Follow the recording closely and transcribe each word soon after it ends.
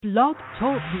Blog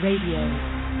Talk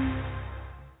Radio.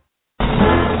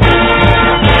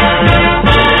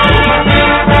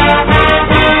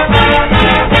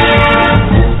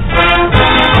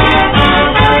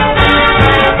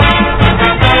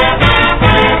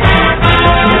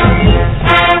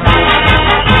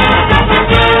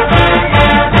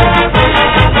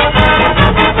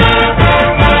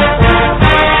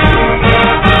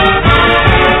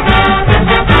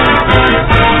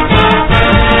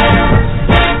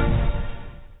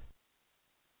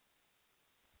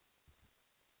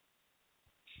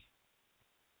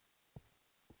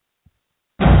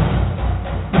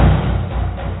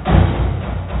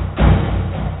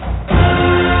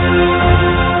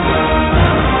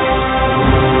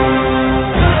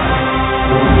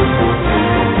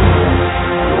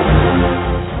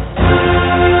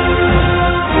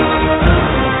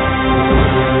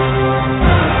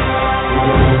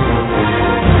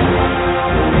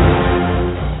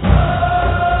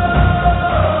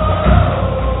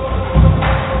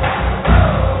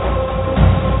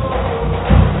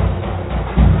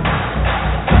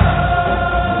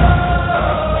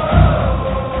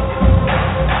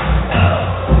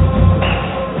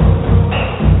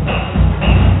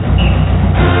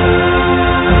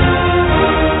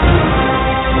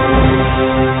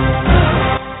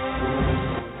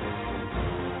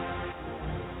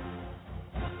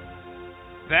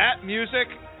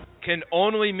 Can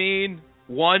only mean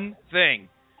one thing.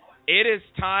 It is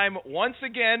time once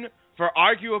again for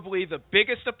arguably the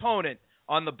biggest opponent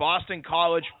on the Boston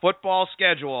College football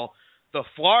schedule. The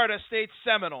Florida State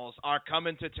Seminoles are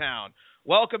coming to town.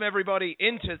 Welcome everybody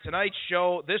into tonight's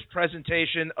show, this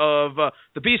presentation of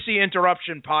the BC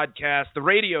Interruption podcast, the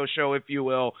radio show if you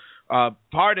will.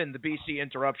 Pardon the BC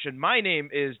interruption. My name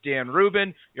is Dan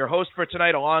Rubin, your host for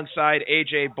tonight alongside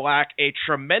AJ Black. A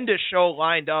tremendous show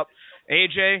lined up.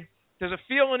 AJ, does it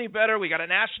feel any better? We got a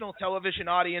national television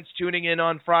audience tuning in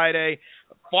on Friday.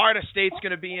 Florida State's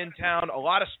going to be in town. A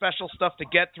lot of special stuff to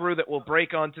get through that will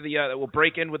break onto the that will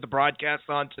break in with the broadcast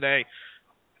on today.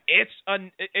 It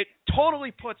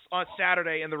totally puts on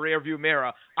Saturday in the rearview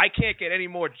mirror. I can't get any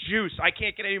more juice. I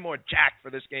can't get any more jack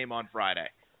for this game on Friday.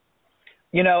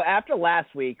 You know, after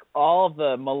last week, all of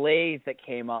the malaise that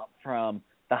came up from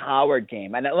the Howard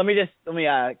game, and let me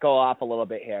go off a little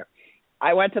bit here.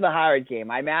 I went to the Howard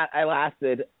game. I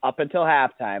lasted up until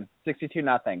halftime,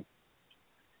 62-0.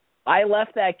 I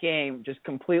left that game just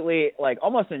completely,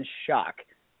 almost in shock.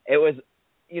 It was,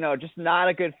 just not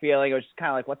a good feeling. It was just kind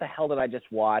of like, what the hell did I just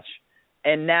watch?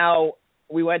 And now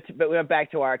we went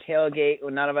back to our tailgate.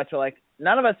 None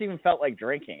of us even felt like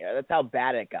drinking. That's how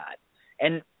bad it got.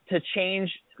 And to change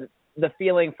the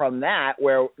feeling from that,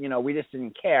 where we just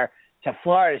didn't care, to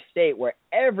Florida State, where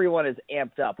everyone is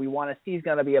amped up. We want to see who's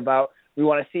going to be about. We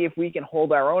want to see if we can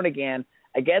hold our own again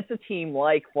against a team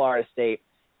like Florida State.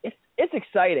 It's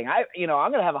exciting. I'm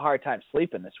going to have a hard time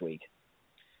sleeping this week.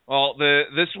 Well,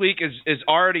 this week is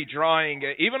already drawing,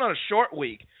 even on a short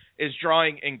week, is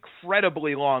drawing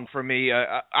incredibly long for me.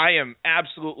 I am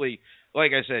absolutely,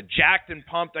 like I said, jacked and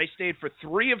pumped. I stayed for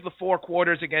 3 of the 4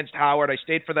 quarters against Howard. I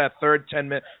stayed for that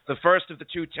the first of the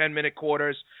 2 10-minute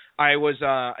quarters. I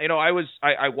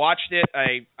watched it.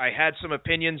 I had some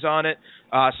opinions on it,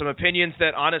 some opinions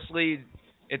that honestly,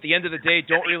 at the end of the day,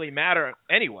 don't really matter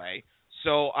anyway.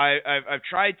 So I've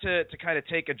tried to kind of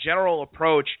take a general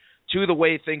approach to the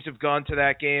way things have gone to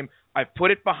that game. I've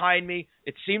put it behind me.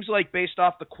 It seems like based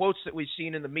off the quotes that we've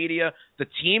seen in the media, the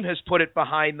team has put it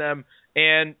behind them.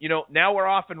 And, now we're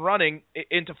off and running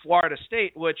into Florida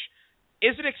State, which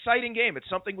is an exciting game. It's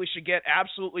something we should get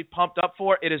absolutely pumped up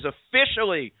for. It is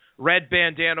officially Red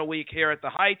Bandana Week here at the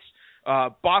Heights.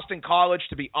 Boston College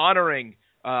to be honoring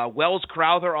Wells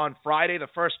Crowther on Friday. The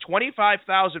first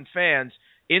 25,000 fans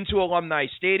into Alumni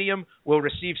Stadium will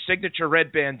receive signature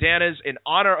red bandanas in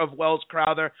honor of Wells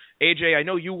Crowther. AJ, I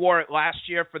know you wore it last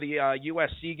year for the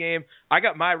USC game. I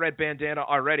got my red bandana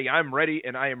already. I'm ready,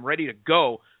 and I am ready to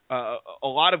go. A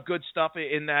lot of good stuff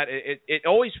in that. It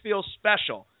always feels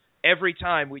special every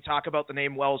time we talk about the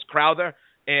name Wells Crowther.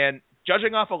 And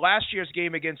judging off of last year's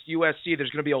game against USC, there's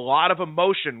going to be a lot of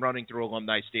emotion running through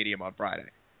Alumni Stadium on Friday.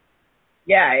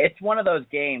 Yeah, it's one of those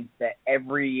games that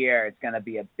every year it's going to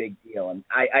be a big deal. And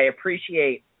I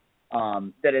appreciate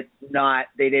that it's not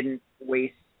 – they didn't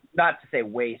waste – not to say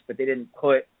waste, but they didn't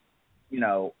put,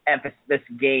 emphasis this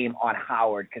game on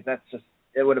Howard, because that's just –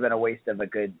 it would have been a waste of a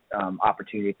good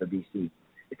opportunity for BC.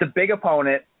 It's a big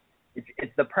opponent.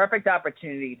 It's the perfect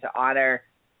opportunity to honor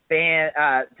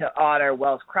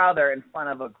Wells Crowther in front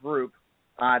of a group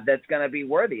that's going to be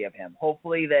worthy of him.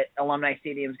 Hopefully that Alumni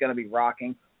Stadium is going to be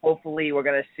rocking. Hopefully we're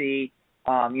going to see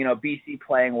BC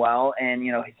playing well, and,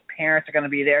 his parents are going to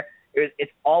be there.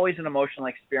 It's always an emotional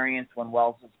experience when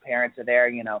Wells' parents are there.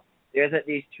 There's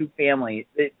these two family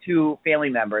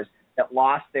members that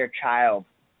lost their child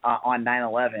on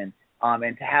 9/11,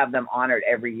 and to have them honored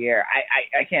every year,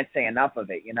 I can't say enough of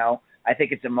it. I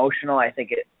think it's emotional. I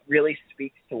think it really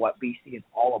speaks to what BC is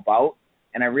all about,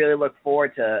 and I really look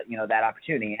forward to that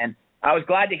opportunity. And I was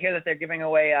glad to hear that they're giving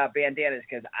away bandanas,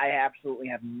 because I absolutely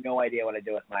have no idea what to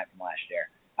do with mine from last year.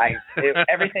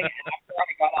 Everything after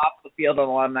I got off the field at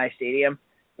Alumni Stadium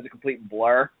was a complete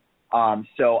blur.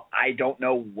 So I don't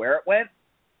know where it went.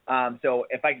 So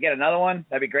if I could get another one,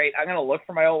 that'd be great. I'm gonna look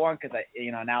for my old one, because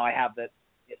now I have the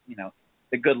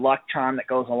good luck charm that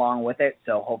goes along with it.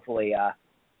 So hopefully, I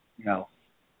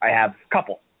have a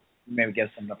couple. Maybe give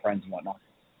some to friends and whatnot.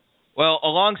 Well,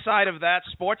 alongside of that,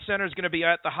 SportsCenter is going to be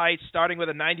at the Heights, starting with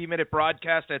a 90-minute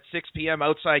broadcast at 6 p.m.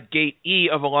 outside Gate E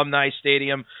of Alumni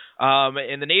Stadium.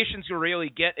 And the nation's going to really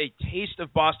get a taste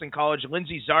of Boston College.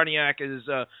 Lindsay Zarniak is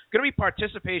going to be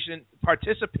participating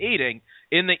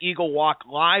in the Eagle Walk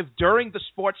live during the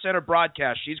SportsCenter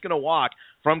broadcast. She's going to walk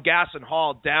from Gasson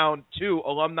Hall down to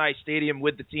Alumni Stadium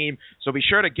with the team. So be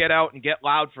sure to get out and get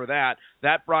loud for that.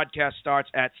 That broadcast starts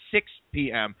at 6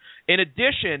 p.m. In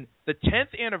addition, the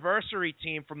 10th anniversary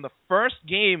team from the first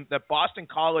game that Boston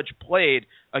College played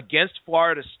against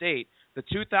Florida State, the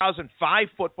 2005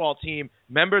 football team,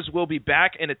 members will be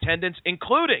back in attendance,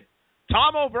 including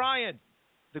Tom O'Brien.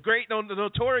 The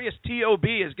notorious T.O.B.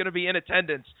 is going to be in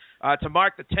attendance to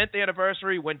mark the 10th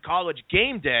anniversary when College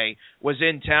Game Day was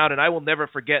in town, and I will never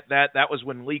forget that. That was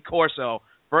when Lee Corso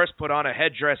first put on a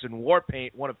headdress in war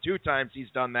paint, one of two times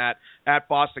he's done that at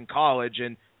Boston College,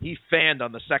 and he fanned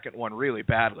on the second one really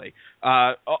badly.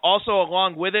 Also,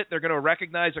 along with it, they're going to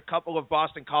recognize a couple of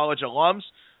Boston College alums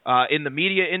in the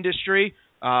media industry.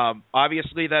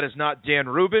 Obviously, that is not Dan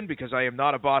Rubin, because I am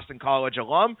not a Boston College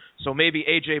alum. So maybe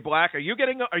AJ Black. Are you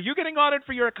getting honored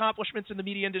for your accomplishments in the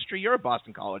media industry? You're a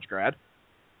Boston College grad.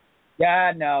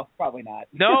 Yeah, no, probably not.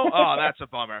 No? Oh, that's a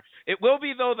bummer. It will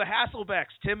be, though, the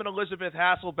Hasselbecks, Tim and Elizabeth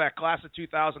Hasselbeck, class of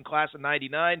 2000, class of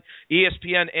 99,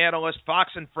 ESPN analyst,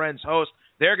 Fox and Friends host.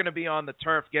 They're going to be on the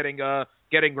turf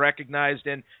getting recognized.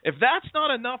 And if that's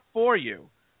not enough for you,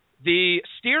 the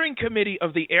steering committee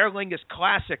of the Aer Lingus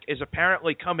Classic is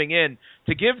apparently coming in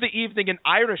to give the evening an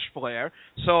Irish flair.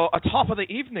 So a top of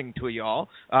the evening to y'all,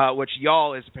 which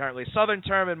y'all is apparently a Southern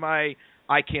term, and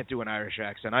I can't do an Irish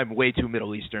accent. I'm way too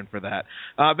Middle Eastern for that.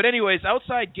 But anyways,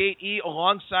 outside Gate E,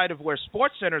 alongside of where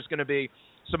SportsCenter is going to be,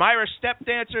 some Irish step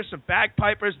dancers, some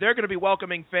bagpipers. They're going to be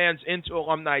welcoming fans into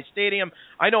Alumni Stadium.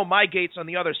 I know my gate's on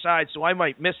the other side, so I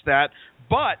might miss that.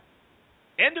 But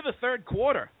end of the third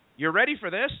quarter, you ready for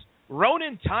this?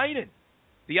 Ronan Tynan,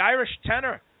 the Irish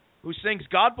tenor who sings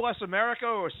God Bless America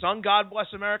or sung God Bless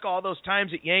America all those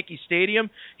times at Yankee Stadium,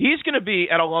 he's going to be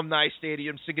at Alumni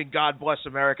Stadium singing God Bless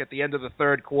America at the end of the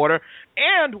third quarter.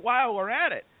 And while we're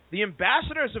at it, the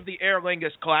ambassadors of the Aer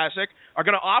Lingus Classic are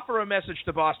going to offer a message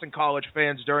to Boston College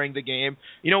fans during the game.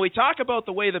 We talk about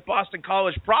the way that Boston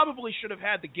College probably should have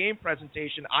had the game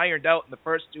presentation ironed out in the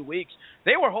first 2 weeks.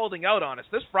 They were holding out on us.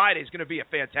 This Friday is going to be a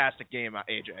fantastic game,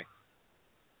 AJ.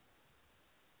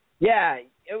 Yeah,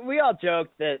 we all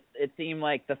joked that it seemed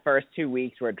like the first 2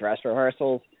 weeks were dress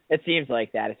rehearsals. It seems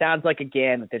like that. It sounds like,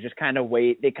 again, that they just kind of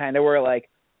they kind of were like,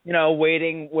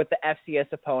 waiting with the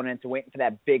FCS opponents, waiting for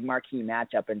that big marquee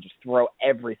matchup and just throw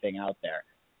everything out there.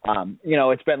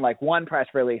 It's been like one press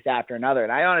release after another,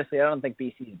 and I don't think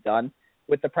BC is done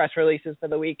with the press releases for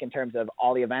the week in terms of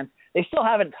all the events. They still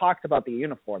haven't talked about the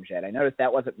uniforms yet. I noticed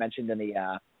that wasn't mentioned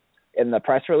in the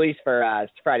press release for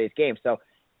Friday's game. So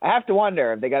I have to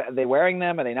wonder, are they wearing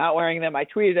them? Are they not wearing them? I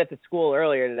tweeted at the school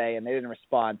earlier today, and they didn't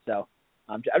respond. So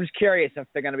I'm just curious if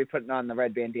they're going to be putting on the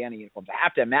red bandana uniforms. I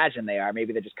have to imagine they are.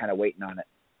 Maybe they're just kind of waiting on it.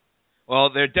 Well,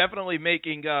 they're definitely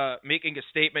making a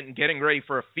statement and getting ready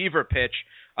for a fever pitch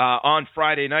on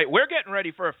Friday night. We're getting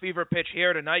ready for a fever pitch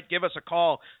here tonight. Give us a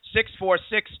call,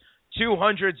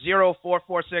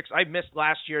 646-200-0446. I missed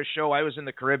last year's show. I was in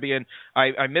the Caribbean.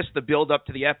 I missed the build-up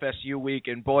to the FSU week,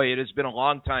 and boy, it has been a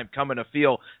long time coming to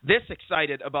feel this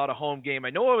excited about a home game. I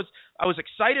know I was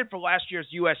excited for last year's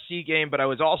USC game, but I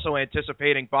was also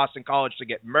anticipating Boston College to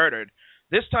get murdered.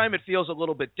 This time it feels a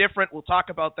little bit different. We'll talk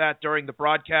about that during the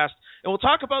broadcast. And we'll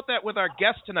talk about that with our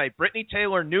guest tonight, Brittany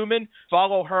Taylor Newman.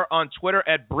 Follow her on Twitter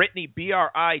at Brittany,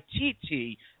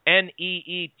 BRITTNEY.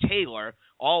 N-E-E Taylor,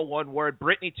 all one word,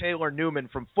 Brittany Taylor Newman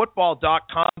from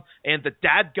football.com and the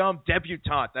Dadgum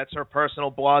Debutante. That's her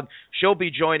personal blog. She'll be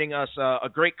joining us, a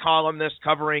great columnist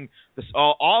covering this,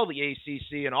 all the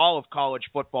ACC and all of college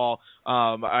football.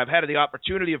 I've had the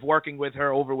opportunity of working with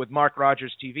her over with Mark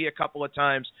Rogers TV a couple of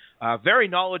times. Very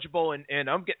knowledgeable, and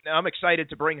I'm excited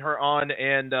to bring her on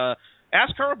and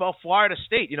ask her about Florida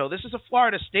State. This is a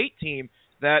Florida State team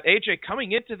that, AJ,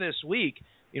 coming into this week,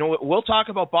 we'll talk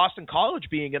about Boston College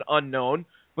being an unknown,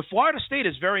 but Florida State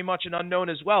is very much an unknown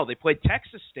as well. They played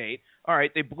Texas State. All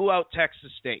right, they blew out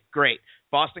Texas State. Great.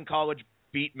 Boston College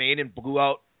beat Maine and blew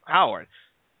out Howard.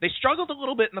 They struggled a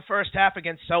little bit in the first half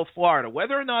against South Florida.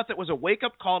 Whether or not that was a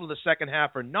wake-up call to the second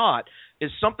half or not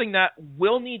is something that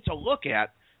we'll need to look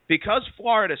at, because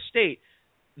Florida State,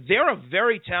 they're a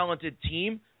very talented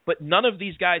team, but none of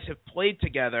these guys have played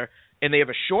together, and they have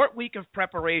a short week of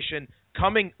preparation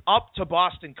coming up to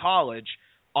Boston College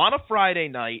on a Friday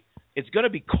night. It's going to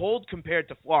be cold compared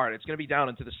to Florida. It's going to be down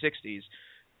into the 60s.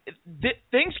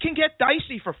 Things can get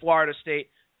dicey for Florida State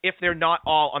if they're not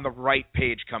all on the right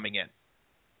page coming in.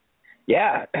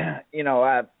 Yeah,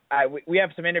 we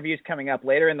have some interviews coming up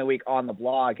later in the week on the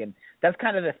blog, and that's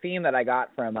kind of the theme that I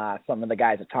got from some of the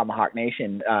guys at Tomahawk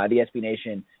Nation, the SB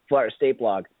Nation Florida State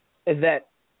blog, is that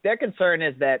their concern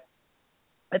is that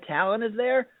the talent is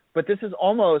there, but this is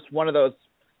almost one of those,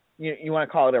 you want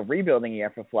to call it a rebuilding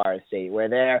year for Florida State, where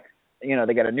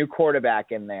they got a new quarterback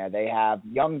in there. They have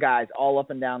young guys all up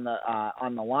and down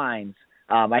on the lines.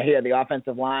 I hear the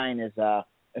offensive line is a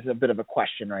bit of a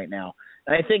question right now.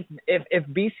 And I think if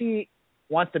BC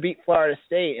wants to beat Florida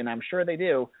State, and I'm sure they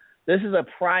do, this is a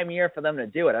prime year for them to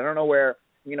do it. I don't know where,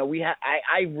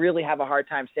 I really have a hard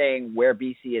time saying where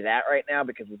BC is at right now,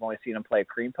 because we've only seen them play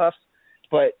Cream Puffs.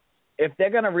 But if they're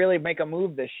going to really make a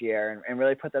move this year and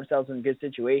really put themselves in a good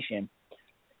situation,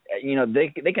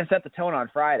 they can set the tone on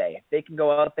Friday. If they can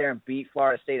go out there and beat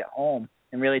Florida State at home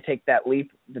and really take that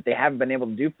leap that they haven't been able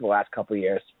to do for the last couple of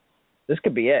years, this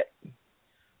could be it.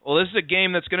 Well, this is a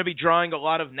game that's going to be drawing a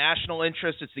lot of national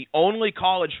interest. It's the only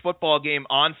college football game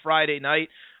on Friday night.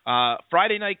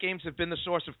 Friday night games have been the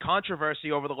source of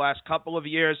controversy over the last couple of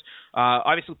years.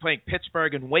 Obviously, playing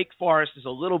Pittsburgh and Wake Forest is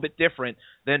a little bit different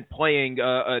than playing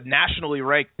a nationally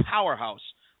ranked powerhouse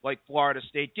like Florida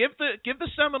State. Give the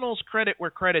Seminoles credit where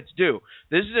credit's due.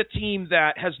 This is a team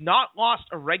that has not lost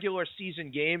a regular season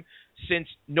game since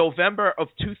November of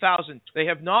 2000. They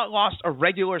have not lost a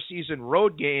regular season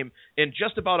road game in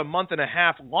just about a month and a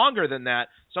half, longer than that,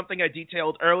 something I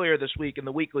detailed earlier this week in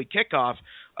the weekly kickoff.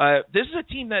 This is a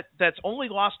team that's only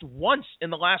lost once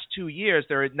in the last 2 years.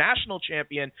 They're a national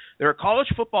champion. They're a college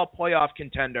football playoff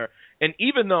contender. And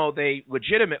even though they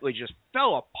legitimately just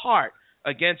fell apart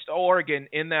against Oregon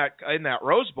in that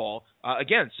Rose Bowl,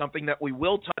 again, something that we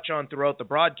will touch on throughout the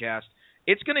broadcast,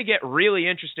 it's going to get really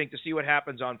interesting to see what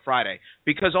happens on Friday,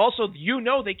 because also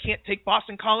they can't take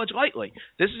Boston College lightly.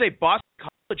 This is a Boston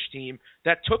College team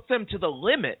that took them to the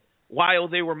limit while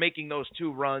they were making those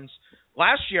two runs.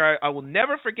 Last year, I will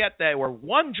never forget that, we're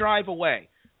one drive away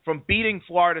from beating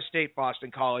Florida State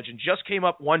Boston College and just came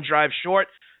up one drive short.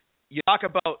 You talk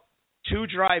about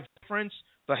two-drive difference.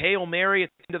 The Hail Mary at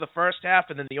the end of the first half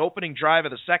and then the opening drive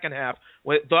of the second half.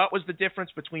 That was the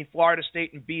difference between Florida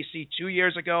State and BC 2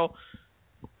 years ago.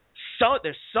 So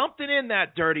there's something in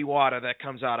that dirty water that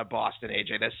comes out of Boston,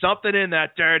 AJ. There's something in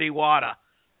that dirty water.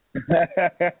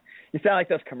 You sound like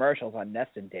those commercials on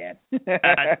Neston, Dan.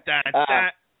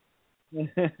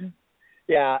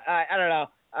 Yeah, I don't know.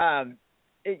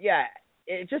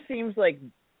 It just seems like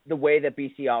the way that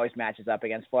BC always matches up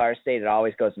against Florida State, it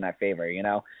always goes in their favor,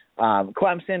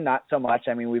 Clemson, not so much.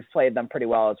 I mean, we've played them pretty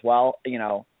well as well,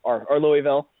 or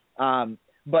Louisville.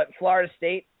 But Florida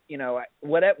State,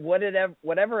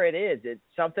 whatever it is, it's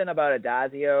something about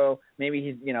Adazio.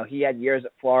 Maybe he had years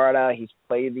at Florida. He's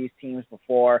played these teams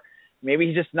before. Maybe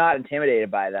he's just not intimidated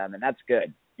by them, and that's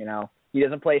good. He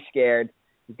doesn't play scared.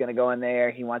 He's going to go in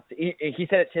there. He wants to. He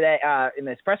said it today in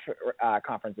this press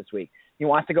conference this week. He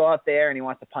wants to go out there and he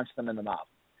wants to punch them in the mouth,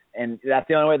 and that's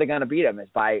the only way they're going to beat him is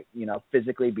by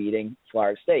physically beating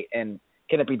Florida State. And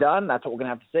can it be done? That's what we're going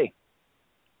to have to see.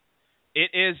 It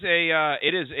is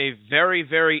a very,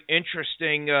 very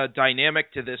interesting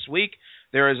dynamic to this week.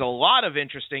 There is a lot of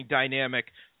interesting dynamic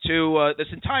to this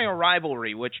entire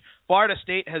rivalry, which Florida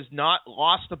State has not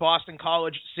lost to Boston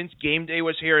College since game day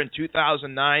was here in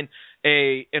 2009.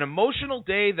 An emotional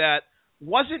day that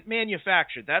wasn't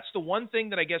manufactured. That's the one thing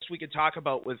that I guess we could talk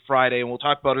about with Friday, and we'll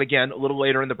talk about it again a little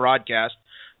later in the broadcast,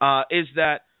 is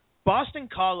that Boston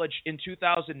College in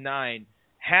 2009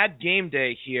 had game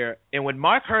day here, and when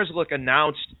Mark Herzlich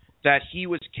announced that he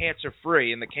was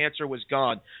cancer-free and the cancer was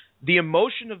gone. The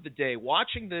emotion of the day,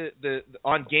 watching the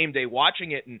on game day,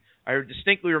 watching it, and I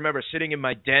distinctly remember sitting in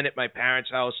my den at my parents'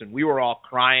 house, and we were all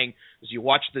crying as you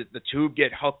watch the tube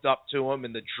get hooked up to him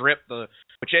and the drip,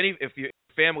 if your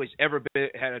family's ever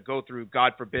had to go through,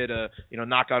 God forbid,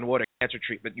 knock on wood, a cancer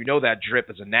treatment, that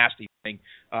drip is a nasty thing,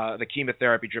 the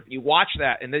chemotherapy drip. You watch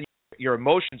that, and then your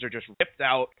emotions are just ripped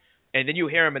out, and then you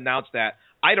hear him announce that.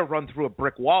 I'd have run through a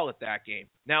brick wall at that game.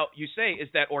 Now, you say, is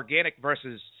that organic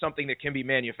versus something that can be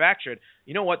manufactured?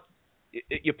 You know what?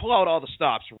 You pull out all the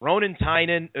stops. Ronan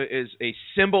Tynan is a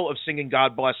symbol of singing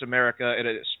God Bless America at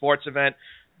a sports event.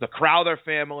 The Crowther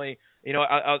family.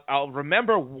 I'll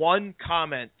remember one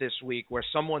comment this week where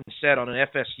someone said on an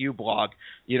FSU blog,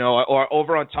 or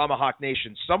over on Tomahawk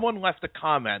Nation, someone left a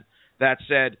comment that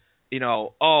said,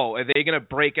 are they going to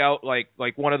break out like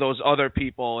one of those other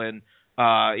people and,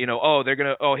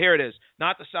 here it is.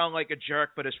 Not to sound like a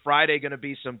jerk, but is Friday going to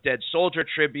be some dead soldier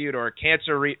tribute or a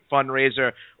cancer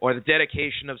fundraiser or the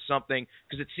dedication of something?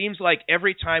 Because it seems like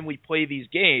every time we play these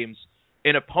games,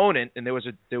 an opponent, and there was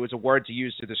a word to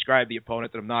use to describe the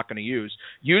opponent that I'm not going to use,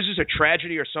 uses a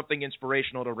tragedy or something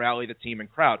inspirational to rally the team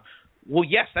and crowd. Well,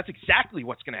 yes, that's exactly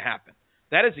what's going to happen.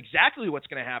 That is exactly what's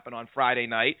going to happen on Friday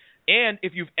night. And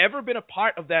if you've ever been a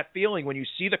part of that feeling when you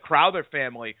see the Crowther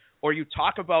family or you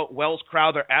talk about Wells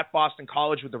Crowther at Boston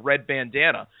College with the red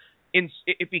bandana,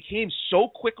 it became so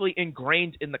quickly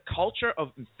ingrained in the culture of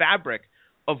the fabric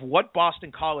of what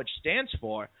Boston College stands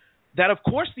for that, of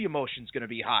course, the emotion's going to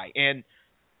be high. And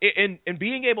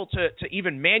being able to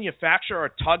even manufacture or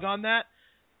tug on that,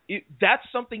 that's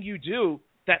something you do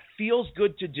that feels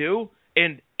good to do.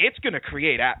 And it's going to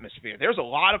create atmosphere. There's a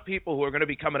lot of people who are going to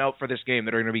be coming out for this game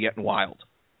that are going to be getting wild.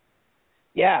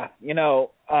 Yeah,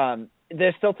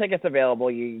 there's still tickets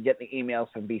available. You get the emails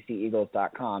from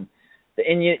bceagles.com.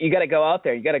 And you got to go out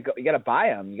there. You got to buy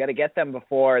them. You got to get them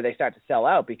before they start to sell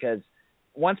out, because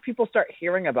once people start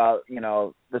hearing about,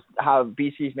 how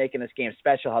BC's making this game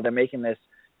special, how they're making this,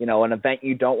 an event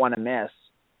you don't want to miss,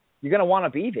 you're going to want to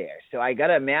be there. So I got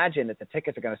to imagine that the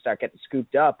tickets are going to start getting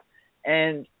scooped up.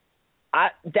 And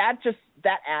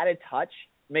that added touch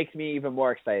makes me even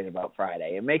more excited about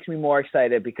Friday. It makes me more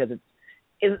excited because this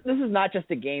is not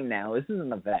just a game now. This is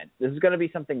an event. This is going to be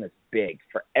something that's big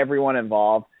for everyone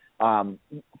involved, from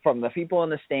the people in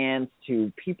the stands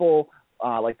to people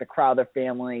like the Crowther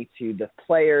family, to the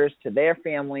players, to their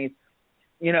families.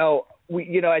 As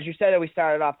you said, we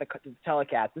started off the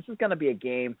telecast. This is going to be a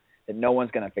game that no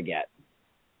one's going to forget.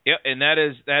 Yeah, and that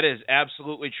is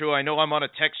absolutely true. I know I'm on a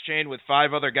text chain with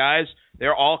 5 other guys.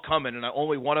 They're all coming, and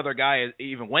only one other guy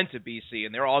even went to BC,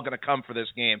 and they're all going to come for this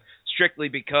game strictly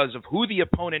because of who the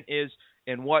opponent is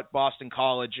and what Boston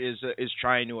College is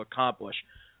trying to accomplish.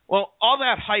 Well, all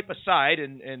that hype aside,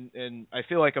 and I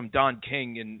feel like I'm Don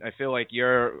King, and I feel like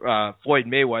you're Floyd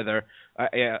Mayweather.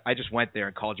 I just went there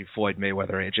and called you Floyd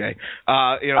Mayweather, AJ.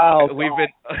 We've been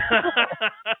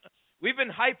we've been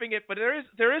hyping it, but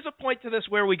there is a point to this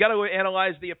where we got to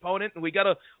analyze the opponent and we got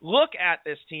to look at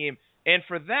this team, and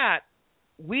for that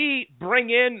we bring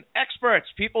in experts,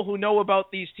 people who know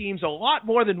about these teams a lot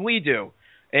more than we do.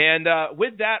 And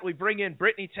with that, we bring in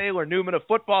Brittany Taylor Newman of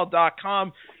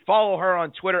football.com. Follow her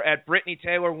on Twitter at Brittany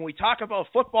Taylor. When we talk about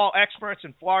football experts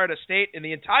in Florida State and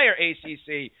the entire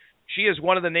ACC, she is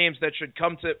one of the names that should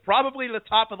come to probably the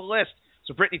top of the list.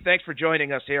 So, Brittany, thanks for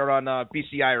joining us here on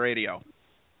BCI Radio.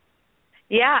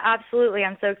 Yeah, absolutely.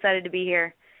 I'm so excited to be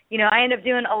here. I end up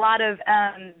doing a lot of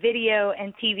video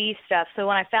and TV stuff. So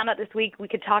when I found out this week we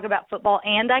could talk about football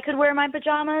and I could wear my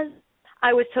pajamas,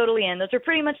 I was totally in. Those are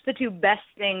pretty much the 2 best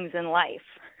things in life.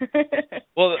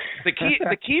 Well, the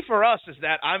key for us is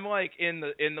that I'm like in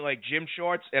the gym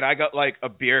shorts and I got like a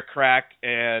beer crack,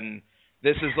 and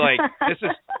this is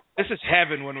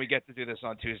heaven when we get to do this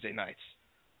on Tuesday nights.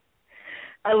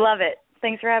 I love it.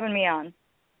 Thanks for having me on.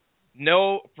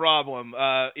 No problem.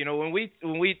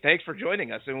 Thanks for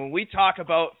joining us. And when we talk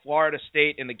about Florida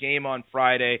State and the game on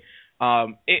Friday,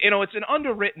 it's an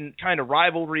underwritten kind of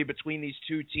rivalry between these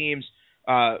two teams,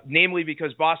 namely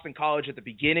because Boston College at the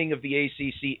beginning of the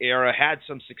ACC era had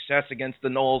some success against the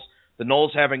Noles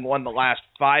having won the last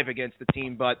 5 against the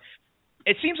team. But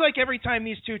it seems like every time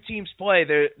these two teams play,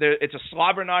 it's a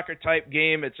slobber knocker type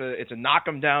game. It's a knock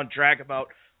 'em down, drag 'em out,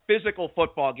 physical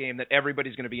football game that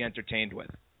everybody's going to be entertained with.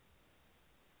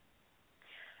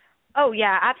 Oh,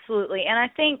 yeah, absolutely. And I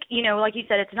think, like you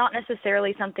said, it's not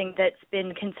necessarily something that's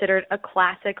been considered a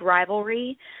classic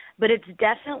rivalry, but it's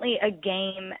definitely a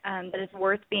game that is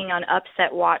worth being on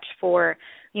upset watch for.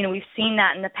 We've seen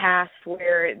that in the past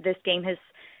where this game has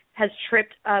has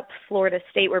tripped up Florida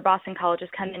State, where Boston College has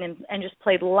come in and just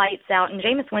played lights out. And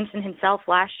Jameis Winston himself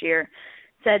last year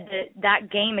said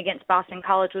that game against Boston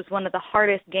College was one of the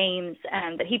hardest games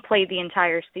that he played the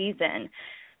entire season.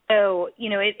 So,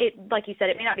 it like you said,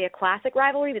 it may not be a classic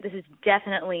rivalry, but this is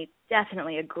definitely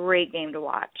a great game to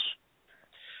watch.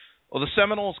 Well, the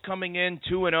Seminoles coming in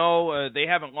 2-0, they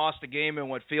haven't lost a game in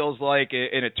what feels like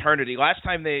an eternity. Last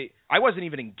time I wasn't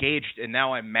even engaged, and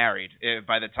now I'm married.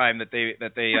 By the time that they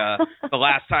the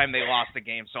last time they lost a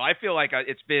game, so I feel like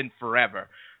it's been forever.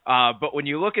 But when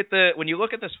you look at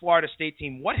this Florida State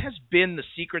team, what has been the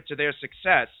secret to their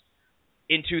success?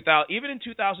 Even in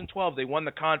 2012, they won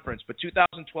the conference, but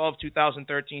 2012,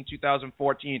 2013,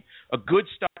 2014, a good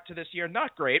start to this year.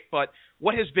 Not great, but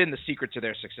what has been the secret to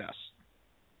their success?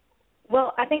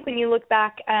 Well, I think when you look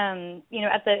back, at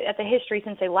the history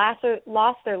since they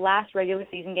lost their last regular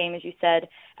season game, as you said,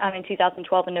 in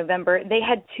 2012 in November, they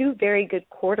had two very good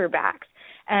quarterbacks.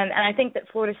 And I think that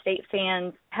Florida State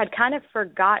fans had kind of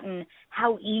forgotten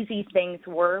how easy things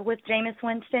were with Jameis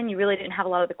Winston. You really didn't have a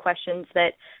lot of the questions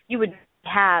that you would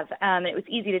have. It was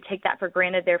easy to take that for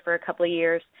granted there for a couple of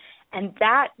years. And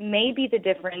that may be the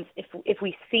difference if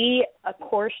we see a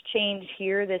course change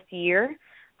here this year.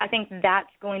 I think that's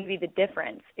going to be the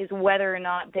difference, is whether or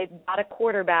not they've got a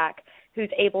quarterback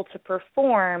who's able to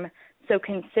perform so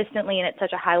consistently and at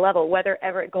such a high level, whether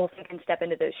Everett Golson can step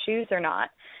into those shoes or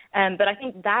not. But I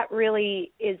think that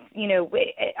really is,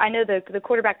 I know the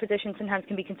quarterback position sometimes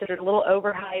can be considered a little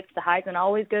overhyped. The Heisman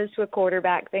always goes to a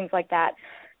quarterback, things like that.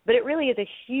 But it really is a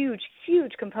huge,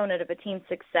 huge component of a team's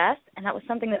success, and that was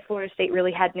something that Florida State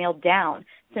really had nailed down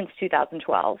since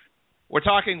 2012. We're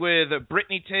talking with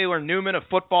Brittany Taylor Newman of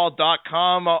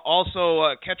Football.com.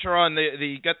 Also, catch her on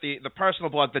the personal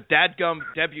blog, the Dadgum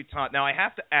Debutante. Now, I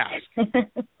have to ask. Okay,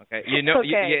 okay.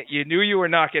 You knew you were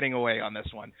not getting away on this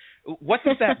one. What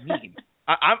does that mean?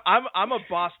 I'm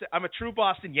a true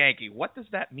Boston Yankee. What does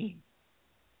that mean?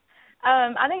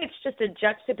 I think it's just a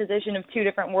juxtaposition of two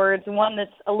different words. One that's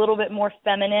a little bit more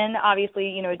feminine.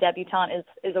 Obviously, a debutante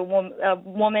is a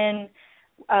woman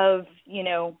of,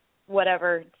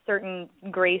 whatever, certain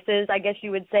graces, I guess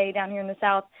you would say, down here in the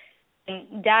South.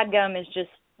 And dadgum is just,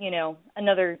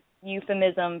 another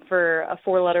euphemism for a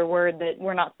four-letter word that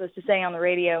we're not supposed to say on the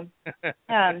radio.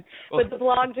 But the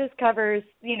blog just covers,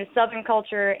 Southern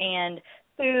culture and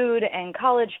food and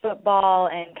college football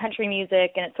and country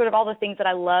music, and it's sort of all the things that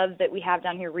I love that we have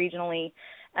down here regionally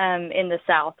in the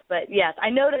South. But yes, I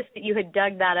noticed that you had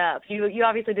dug that up. You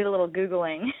obviously did a little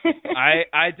Googling.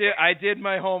 I did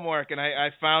my homework, and I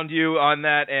found you on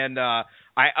that. And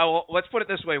let's put it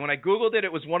this way: when I Googled it,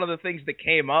 it was one of the things that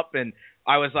came up, and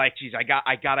I was like, "Geez, I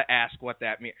got to ask what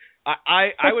that means."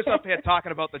 I was up here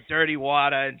talking about the dirty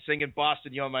water and singing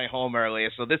 "Boston, You're My Home" earlier.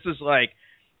 So this is like,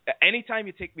 anytime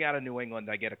you take me out of New England,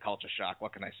 I get a culture shock.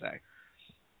 What can I say?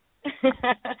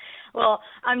 Well,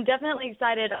 I'm definitely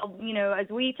excited. As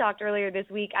we talked earlier this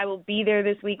week, I will be there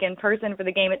this week in person for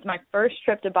the game. It's my first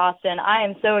trip to Boston. I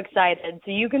am so excited.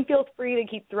 So you can feel free to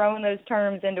keep throwing those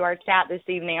terms into our chat this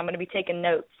evening. I'm going to be taking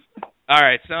notes. All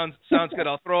right, sounds good.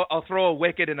 I'll throw a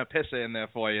wicked and a pisser in there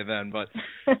for you then. But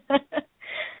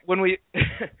when we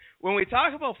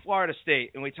talk about Florida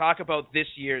State and we talk about this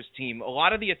year's team, a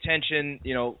lot of the attention,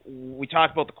 we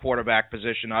talk about the quarterback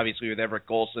position, obviously with Everett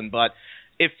Golson, but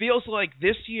it feels like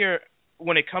this year,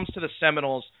 when it comes to the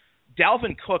Seminoles,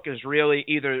 Dalvin Cook is really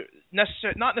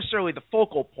not necessarily the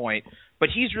focal point, but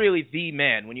he's really the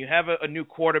man. When you have a new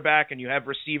quarterback and you have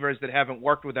receivers that haven't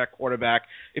worked with that quarterback,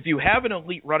 if you have an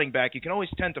elite running back, you can always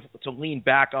tend to lean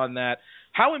back on that.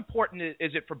 How important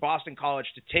is it for Boston College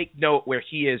to take note where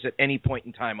he is at any point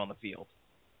in time on the field?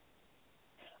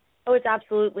 Oh, it's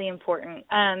absolutely important.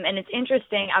 And it's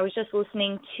interesting. I was just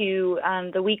listening to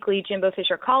the weekly Jimbo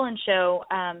Fisher call-in show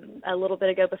a little bit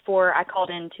ago before I called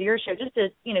into your show, just to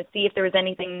see if there was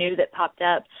anything new that popped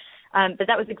up. But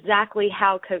that was exactly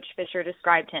how Coach Fisher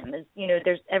described him. As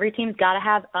every team's got to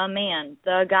have a man,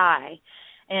 the guy,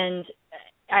 and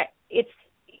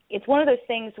it's one of those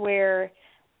things where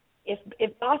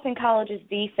if Boston College's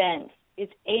defense is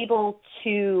able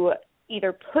to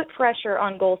either put pressure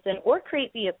on Golson or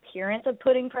create the appearance of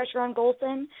putting pressure on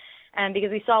Golson,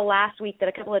 because we saw last week that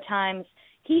a couple of times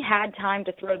he had time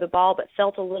to throw the ball but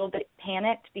felt a little bit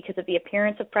panicked because of the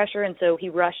appearance of pressure, and so he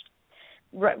rushed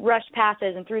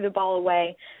passes and threw the ball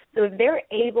away. So if they're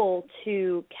able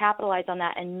to capitalize on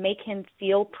that and make him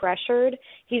feel pressured,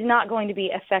 he's not going to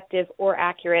be effective or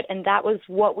accurate, and that was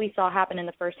what we saw happen in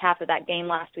the first half of that game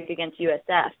last week against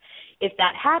USF. If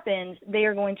that happens, they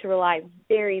are going to rely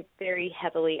very, very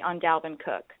heavily on Dalvin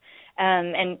Cook.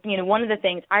 And one of the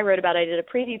things I wrote about, I did a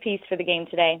preview piece for the game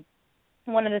today,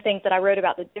 one of the things that I wrote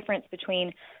about the difference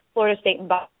between Florida State and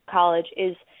Boston College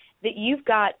is that you've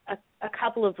got a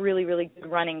couple of really, really good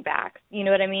running backs. You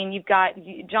know what I mean? You've got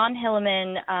John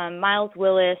Hilleman, Miles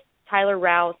Willis, Tyler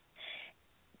Rouse.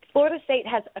 Florida State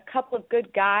has a couple of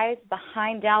good guys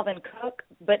behind Dalvin Cook,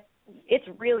 but it's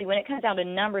really, when it comes down to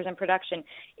numbers and production,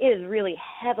 it is really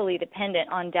heavily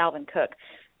dependent on Dalvin Cook.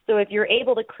 So if you're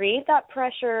able to create that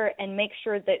pressure and make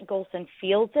sure that Golson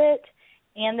feels it,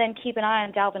 and then keep an eye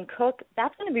on Dalvin Cook,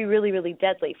 that's going to be really, really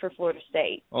deadly for Florida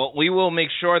State. Well, we will make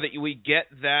sure that we get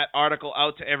that article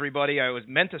out to everybody. I was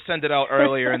meant to send it out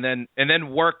earlier, and then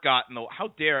work got in the. How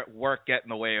dare work get in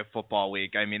the way of football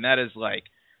week? I mean, that is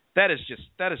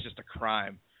just a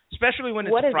crime, especially when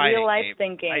it's a Friday game. What is real life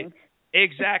thinking?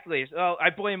 Exactly. So I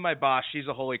blame my boss. She's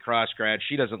a Holy Cross grad.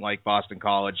 She doesn't like Boston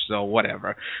College, so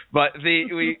whatever. But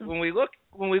when we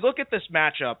look at this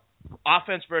matchup,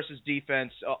 offense versus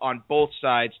defense on both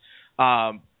sides,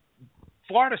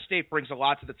 Florida State brings a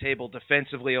lot to the table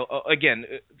defensively. Again,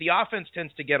 the offense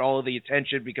tends to get all of the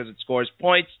attention because it scores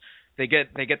points. They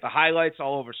get the highlights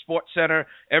all over SportsCenter.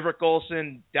 Everett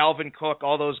Golson, Dalvin Cook,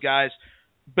 all those guys.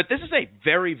 But this is a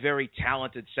very, very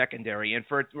talented secondary, and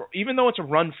even though it's a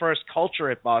run-first culture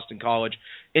at Boston College,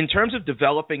 in terms of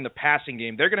developing the passing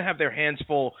game, they're going to have their hands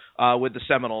full with the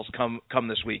Seminoles come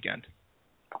this weekend.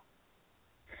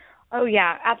 Oh,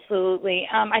 yeah, absolutely.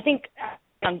 I think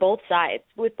on both sides,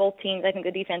 with both teams, I think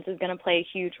the defense is going to play a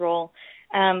huge role.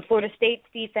 Florida State's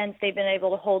defense, they've been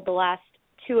able to hold the last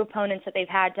two opponents that they've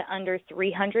had to under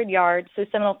 300 yards. So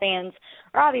Seminole fans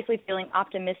are obviously feeling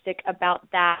optimistic about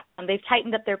that. They've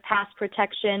tightened up their pass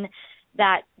protection.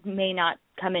 That may not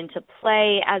come into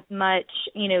play as much,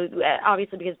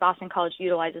 obviously because Boston College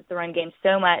utilizes the run game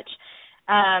so much.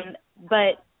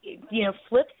 But,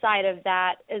 flip side of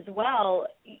that as well,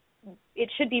 it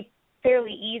should be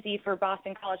fairly easy for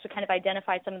Boston College to kind of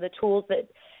identify some of the tools that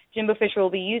Jimbo Fisher will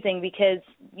be using because,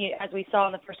 as we saw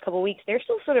in the first couple of weeks, they're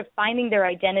still sort of finding their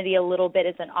identity a little bit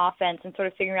as an offense and sort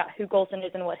of figuring out who Golson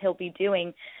is and what he'll be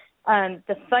doing.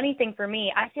 The funny thing for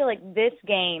me, I feel like this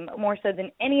game, more so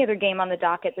than any other game on the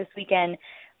docket this weekend,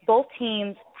 both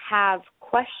teams have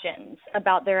questions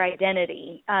about their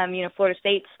identity. Florida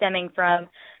State stemming from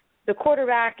the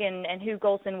quarterback and who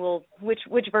Golson will,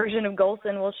 which version of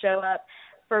Golson will show up.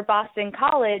 For Boston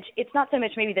College, it's not so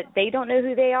much maybe that they don't know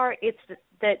who they are, it's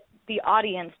that the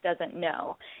audience doesn't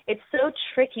know. It's so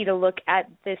tricky to look at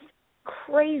this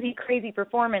crazy, crazy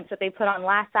performance that they put on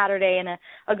last Saturday and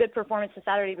a good performance the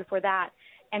Saturday before that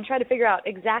and try to figure out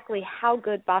exactly how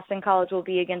good Boston College will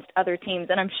be against other teams.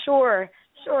 And I'm sure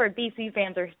BC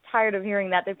fans are tired of hearing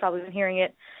that. They've probably been hearing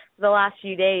it for the last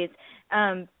few days.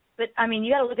 But, I mean,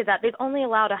 you got to look at that. They've only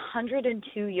allowed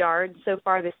 102 yards so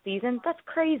far this season. That's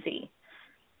crazy.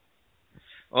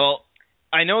 Well,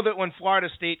 I know that when Florida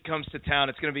State comes to town,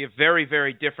 it's going to be a very,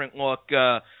 very different look,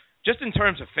 just in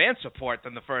terms of fan support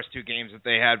than the first two games that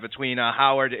they had between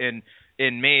Howard and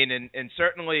Maine. And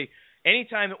certainly,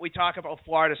 anytime that we talk about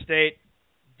Florida State,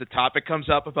 the topic comes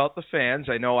up about the fans.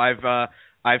 I know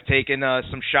I've taken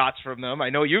some shots from them. I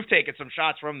know you've taken some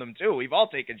shots from them too. We've all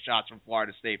taken shots from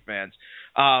Florida State fans.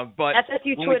 But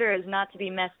FSU Twitter is not to be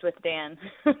messed with, Dan.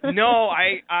 No,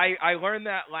 I learned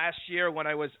that last year when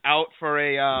I was out for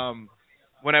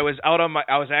I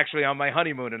was actually on my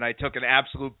honeymoon and I took an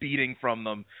absolute beating from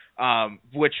them,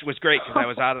 which was great because I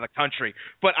was out of the country.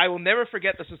 But I will never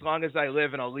forget this as long as I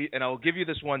live, and I'll give you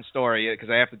this one story because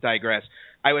I have to digress.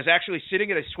 I was actually sitting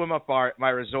at a swim-up bar at my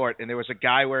resort, and there was a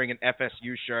guy wearing an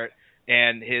FSU shirt,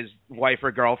 and his wife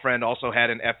or girlfriend also had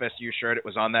an FSU shirt. It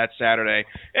was on that Saturday.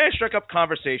 And I struck up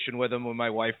conversation with him when my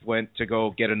wife went to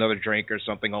go get another drink or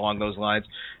something along those lines.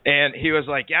 And he was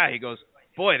like, he goes,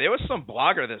 boy, there was some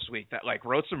blogger this week that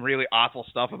wrote some really awful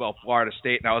stuff about Florida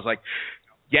State. And I was like,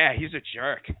 yeah, he's a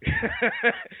jerk.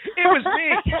 It was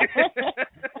me.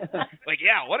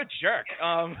 What a jerk.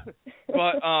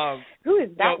 Who is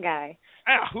that guy?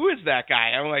 Who is that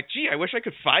guy? I'm like, gee, I wish I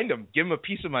could find him, give him a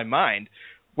piece of my mind.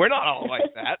 We're not all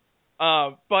like that.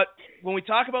 But when we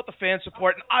talk about the fan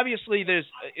support, and obviously there's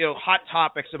hot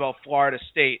topics about Florida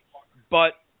State,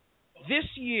 but this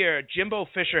year Jimbo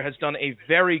Fisher has done a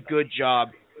very good job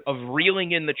of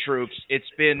reeling in the troops. It's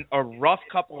been a rough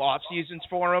couple off seasons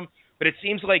for him, but it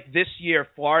seems like this year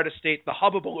Florida State, the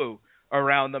hubbubaloo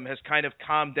around them has kind of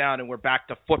calmed down, and we're back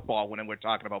to football when we're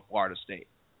talking about Florida State.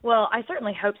 Well, I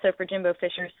certainly hope so for Jimbo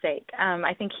Fisher's sake.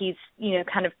 I think he's,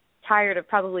 kind of tired of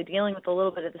probably dealing with a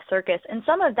little bit of the circus. And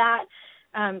some of that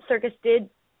circus did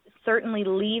certainly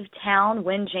leave town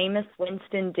when Jameis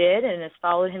Winston did and has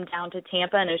followed him down to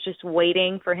Tampa and is just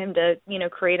waiting for him to,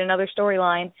 create another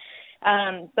storyline.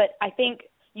 But I think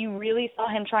you really saw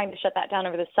him trying to shut that down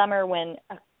over the summer when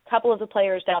a couple of the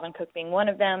players, Dalvin Cook being one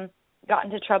of them, got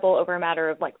into trouble over a matter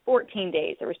of 14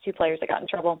 days. There was 2 players that got in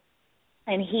trouble.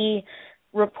 And he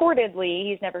reportedly,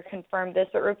 he's never confirmed this,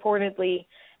 but reportedly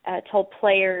told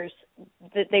players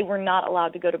that they were not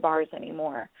allowed to go to bars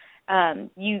anymore.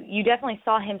 You definitely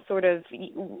saw him sort of,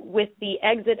 with the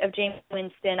exit of Jameis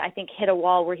Winston, I think hit a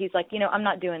wall where he's like, I'm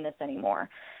not doing this anymore.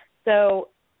 So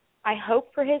I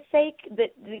hope for his sake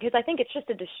because I think it's just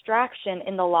a distraction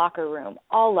in the locker room,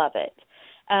 all of it.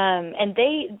 And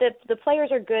the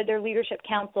players are good. Their leadership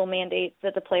council mandates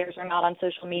that the players are not on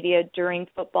social media during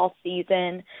football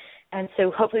season. And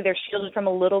so hopefully they're shielded from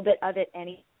a little bit of it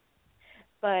anyway.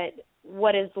 But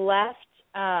what is left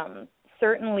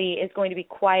certainly is going to be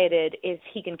quieted if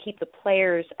he can keep the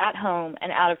players at home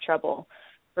and out of trouble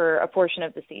for a portion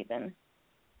of the season.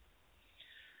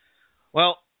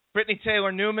 Well, Brittany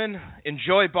Taylor Newman,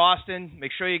 enjoy Boston.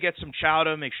 Make sure you get some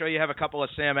chowder. Make sure you have a couple of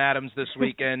Sam Adams this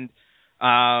weekend.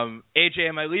 AJ,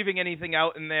 am I leaving anything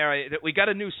out in there? We got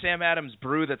a new Sam Adams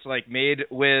brew that's made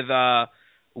with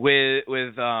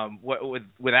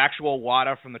actual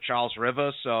water from the Charles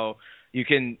River, so you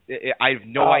can. I have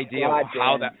no idea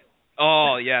how that.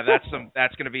 Oh yeah,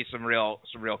 that's going to be some real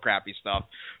crappy stuff.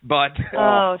 But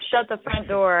shut the front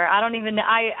door. I don't even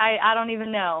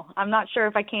know. I'm not sure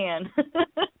if I can.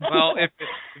 Well,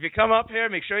 if you come up here,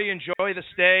 make sure you enjoy the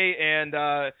stay, and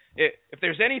if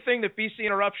there's anything that BC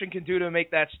Interruption can do to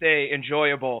make that stay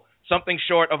enjoyable, something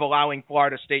short of allowing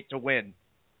Florida State to win,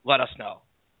 let us know.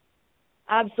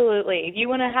 Absolutely. If you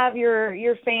want to have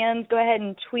your fans go ahead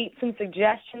and tweet some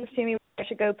suggestions to me, I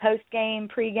should go post-game,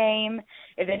 pre-game.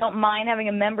 If they don't mind having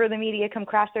a member of the media come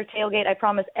crash their tailgate, I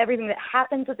promise everything that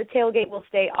happens at the tailgate will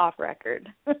stay off record.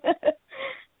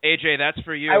 AJ, that's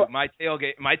for you. My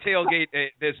tailgate.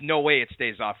 There's no way it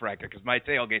stays off record because my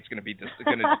tailgate's going to be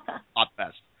hot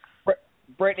fest.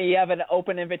 Brittany, you have an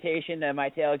open invitation to my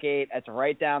tailgate. It's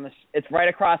right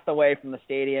across the way from the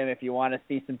stadium. If you want to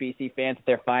see some BC fans at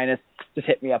their finest, just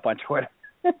hit me up on Twitter.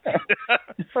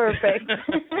 Perfect.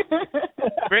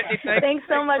 Brittany, thanks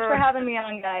so much for having me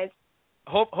on, guys.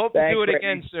 Hope to do it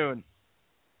again soon.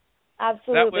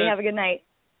 Absolutely. Have a good night.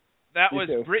 That was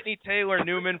Brittany Taylor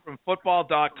Newman from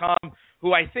football.com,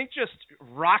 who I think just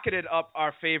rocketed up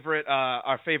our favorite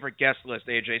guest list,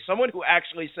 AJ. Someone who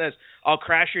actually says, I'll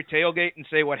crash your tailgate and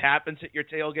say what happens at your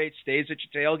tailgate stays at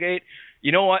your tailgate.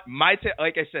 You know what?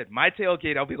 Like I said, my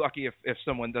tailgate, I'll be lucky if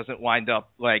someone doesn't wind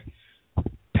up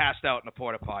passed out in a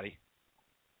porta potty.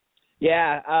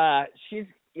 Yeah, she's,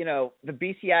 the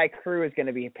BCI crew is going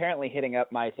to be apparently hitting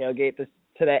up my tailgate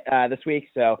this week,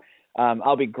 so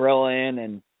I'll be grilling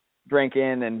and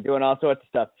drinking and doing all sorts of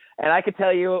stuff. And I could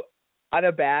tell you,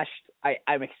 unabashed,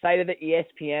 I'm excited that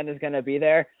ESPN is going to be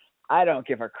there. I don't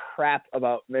give a crap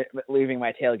about leaving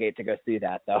my tailgate to go see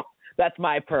that, though. That's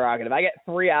my prerogative. I get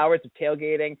 3 hours of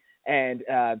tailgating, and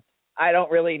I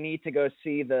don't really need to go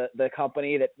see the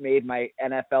company that made my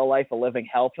NFL life a living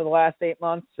hell for the last 8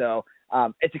 months. So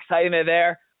it's exciting they're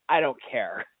there. I don't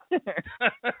care.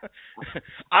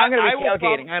 I'm going to be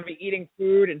tailgating. I'm going to be eating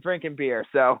food and drinking beer.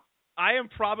 So I am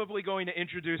probably going to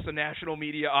introduce the national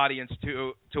media audience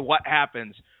to what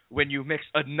happens when you mix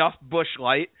enough Busch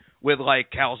Light with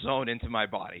calzone into my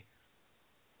body.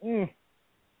 Mm.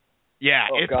 Yeah,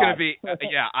 it's going to be.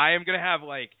 I am going to have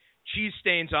cheese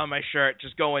stains on my shirt,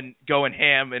 just going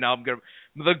ham, and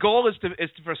the goal is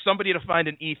for somebody to find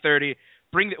an E30,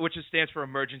 which stands for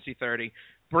emergency 30,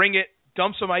 bring it,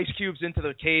 dump some ice cubes into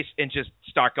the case, and just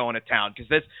start going to town.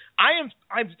 Because I'm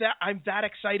that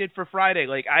excited for Friday.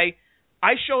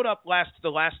 I showed up the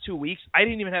last 2 weeks. I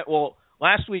didn't even have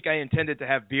last week I intended to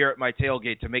have beer at my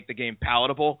tailgate to make the game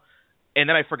palatable, and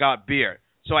then I forgot beer.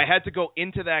 So I had to go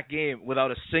into that game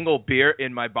without a single beer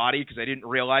in my body because I didn't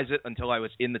realize it until I was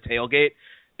in the tailgate.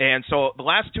 And so the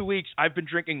last 2 weeks, I've been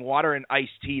drinking water and iced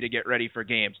tea to get ready for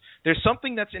games. There's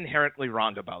something that's inherently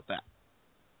wrong about that.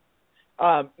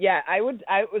 Yeah, I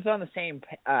was on the same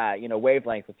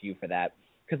wavelength with you for that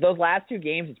because those last 2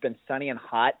 games, it's been sunny and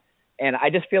hot, and I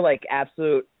just feel like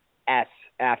absolute S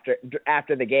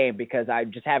after the game because I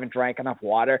just haven't drank enough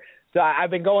water. So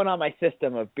I've been going on my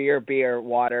system of beer,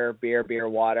 water, beer,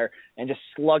 water, and just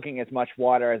slugging as much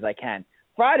water as I can.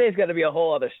 Friday's going to be a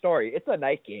whole other story. It's a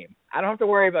night game. I don't have to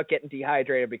worry about getting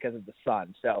dehydrated because of the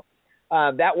sun. So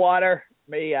that water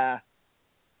may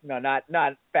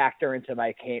not factor into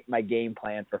my game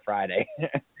plan for Friday.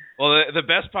 Well, the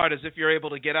best part is if you're able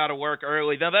to get out of work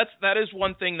early. Now, that is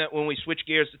one thing that when we switch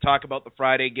gears to talk about the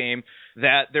Friday game,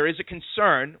 that there is a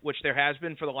concern, which there has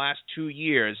been for the last 2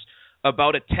 years,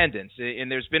 about attendance, and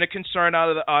there's been a concern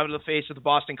out of the face of the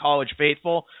Boston College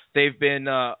faithful. They've been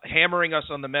hammering us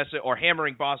on the message, or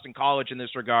hammering Boston College in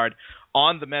this regard,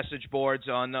 on the message boards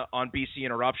on BC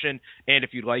Interruption. And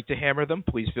if you'd like to hammer them,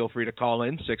 please feel free to call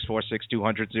in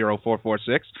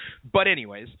 646-200-0446. But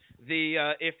anyways,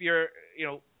 if you're,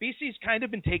 BC's kind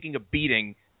of been taking a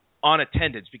beating on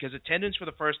attendance because attendance for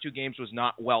the first two games was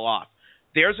not well off.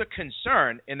 There's a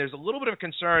concern, and there's a little bit of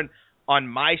concern on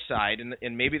my side,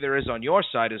 and maybe there is on your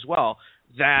side as well,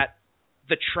 that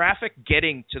the traffic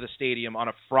getting to the stadium on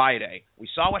a Friday, we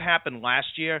saw what happened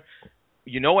last year.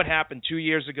 You know what happened 2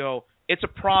 years ago. It's a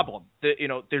problem.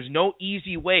 There's no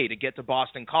easy way to get to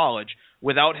Boston College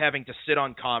without having to sit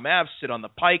on Comm Ave, sit on the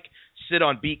Pike, sit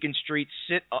on Beacon Street,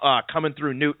 coming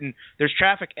through Newton. There's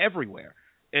traffic everywhere.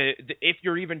 If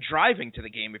you're even driving to the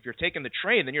game, if you're taking the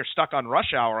train, then you're stuck on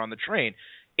rush hour on the train.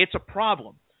 It's a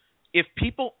problem. If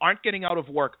people aren't getting out of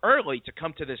work early to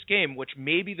come to this game, which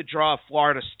maybe the draw of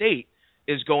Florida State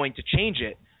is going to change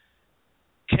it,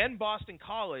 can Boston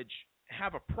College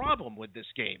have a problem with this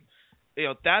game?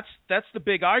 That's the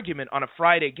big argument on a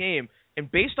Friday game.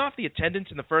 And based off the attendance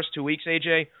in the first 2 weeks,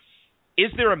 AJ,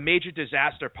 is there a major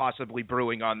disaster possibly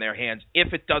brewing on their hands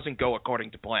if it doesn't go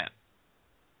according to plan?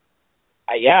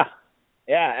 Yeah.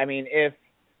 I mean,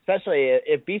 especially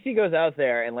if BC goes out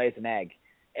there and lays an egg,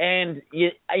 and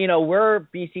we're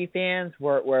BC fans,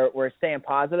 we're staying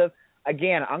positive.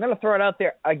 Again, I'm going to throw it out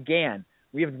there again.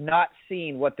 We have not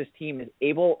seen what this team is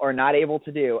able or not able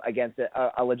to do against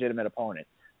a legitimate opponent.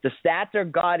 The stats are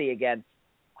gaudy against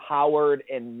Howard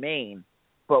and Maine,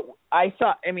 but I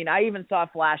even saw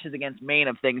flashes against Maine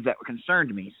of things that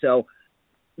concerned me. So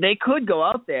they could go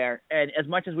out there, and as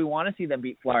much as we want to see them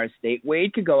beat Florida State,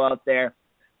 Wade could go out there,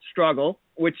 struggle,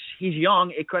 which he's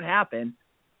young, it could happen,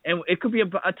 and it could be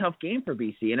a tough game for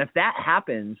BC. And if that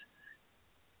happens,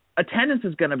 attendance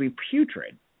is going to be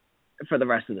putrid for the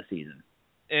rest of the season.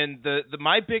 And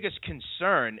my biggest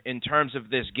concern in terms of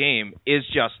this game is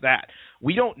just that.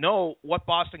 We don't know what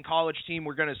Boston College team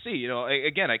we're going to see.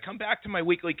 Again, I come back to my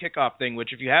weekly kickoff thing,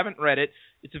 which if you haven't read it,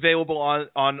 it's available on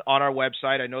our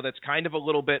website. I know that's kind of a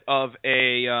little bit of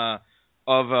a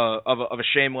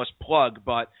shameless plug,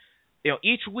 but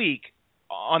each week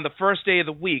on the first day of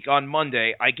the week on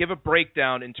Monday, I give a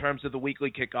breakdown in terms of the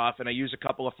weekly kickoff, and I use a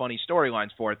couple of funny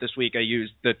storylines for it. This week I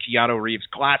used the Keanu Reeves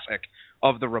classic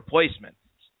of the replacement.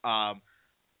 I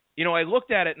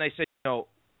looked at it and I said,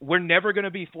 we're never going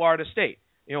to be Florida State.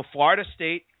 Florida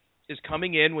State is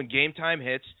coming in when game time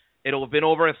hits. It'll have been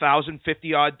over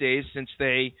 1,050-odd days since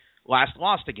they last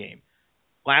lost a game.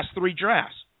 Last three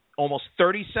drafts, almost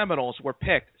 30 Seminoles were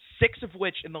picked, 6 of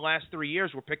which in the last 3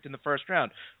 years were picked in the first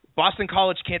round. Boston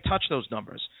College can't touch those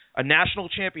numbers. A national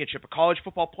championship, a college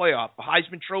football playoff, a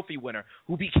Heisman Trophy winner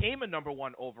who became a number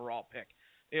 1 overall pick.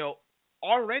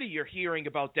 Already you're hearing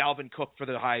about Dalvin Cook for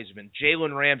the Heisman.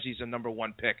 Jalen Ramsey's a number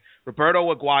 1 pick.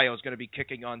 Roberto Aguayo is going to be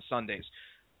kicking on Sundays.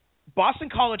 Boston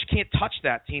College can't touch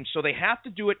that team, so they have to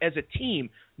do it as a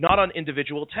team, not on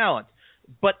individual talent.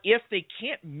 But if they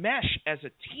can't mesh as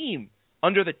a team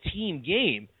under the team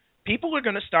game, people are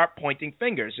going to start pointing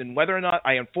fingers. And whether or not,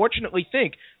 I unfortunately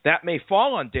think that may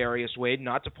fall on Darius Wade,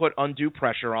 not to put undue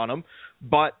pressure on him,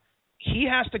 but he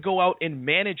has to go out and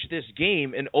manage this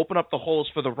game and open up the holes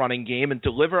for the running game and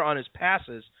deliver on his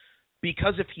passes,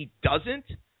 because if he doesn't,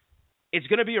 it's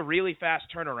going to be a really fast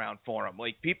turnaround for him.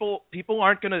 Like, people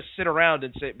aren't going to sit around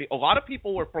and say – a lot of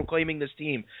people were proclaiming this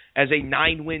team as a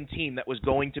 9-win team that was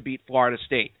going to beat Florida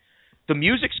State. The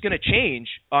music's going to change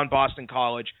on Boston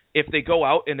College if they go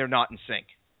out and they're not in sync.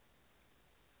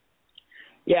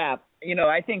 Yeah,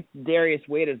 I think Darius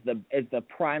Wade is the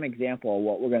prime example of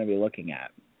what we're going to be looking at.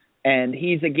 And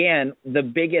he's, again, the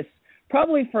biggest,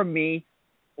 probably for me,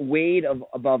 Wade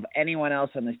above anyone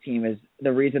else on this team is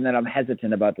the reason that I'm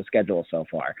hesitant about the schedule so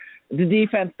far. The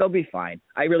defense, they'll be fine.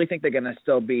 I really think they're going to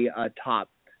still be a top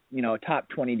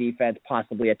 20 defense,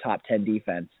 possibly a top 10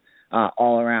 defense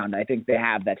all around. I think they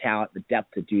have the talent, the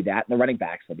depth to do that. And the running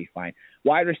backs will be fine.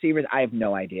 Wide receivers, I have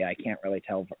no idea. I can't really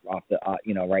tell off the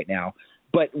right now.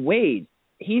 But Wade,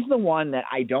 he's the one that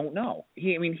I don't know.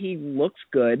 He looks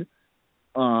good.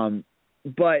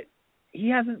 But he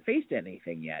hasn't faced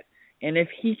anything yet. And if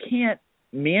he can't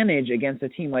manage against a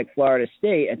team like Florida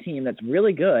State, a team that's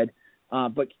really good,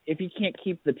 but if he can't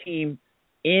keep the team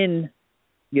in,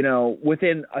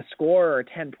 within a score or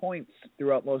 10 points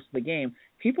throughout most of the game,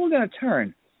 people are going to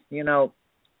turn.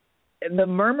 The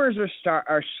murmurs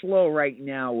are slow right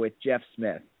now with Jeff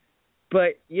Smith.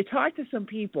 But you talk to some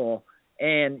people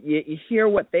and you hear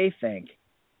what they think,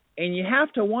 and you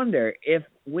have to wonder if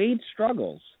Wade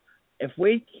struggles, if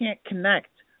Wade can't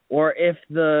connect, or if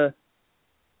the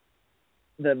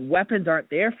the weapons aren't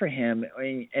there for him,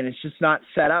 and it's just not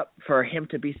set up for him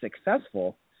to be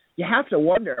successful, you have to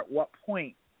wonder at what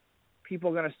point people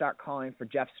are going to start calling for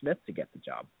Jeff Smith to get the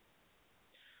job.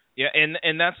 Yeah,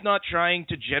 and that's not trying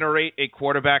to generate a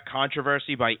quarterback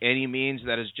controversy by any means.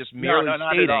 That is just merely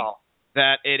stating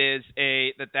that it is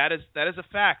that is a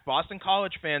fact. Boston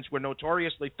College fans were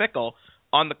notoriously fickle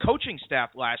on the coaching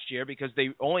staff last year because they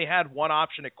only had one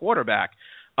option at quarterback.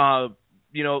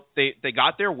 They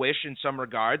got their wish in some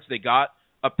regards. They got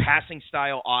a passing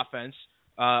style offense,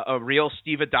 a real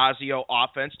Steve Addazio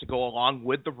offense to go along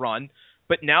with the run.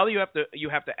 But now you have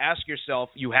to ask yourself,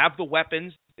 you have the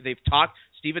weapons.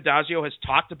 Steve Addazio has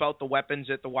talked about the weapons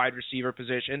at the wide receiver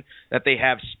position, that they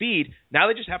have speed. Now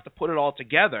they just have to put it all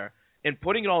together. And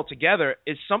putting it all together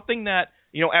is something that,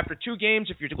 after 2 games,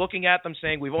 if you're looking at them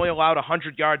saying we've only allowed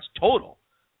 100 yards total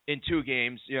in 2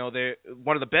 games, they're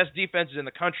one of the best defenses in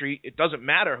the country. It doesn't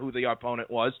matter who the opponent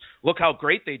was. Look how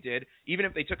great they did. Even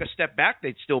if they took a step back,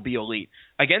 they'd still be elite.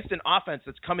 Against an offense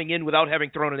that's coming in without having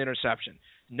thrown an interception.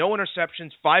 No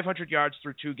interceptions, 500 yards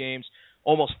through 2 games,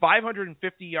 almost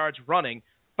 550 yards running,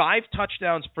 5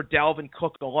 touchdowns for Dalvin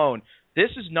Cook alone.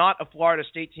 This is not a Florida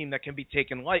State team that can be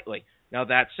taken lightly. Now,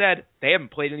 that said, they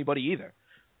haven't played anybody either.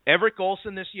 Everett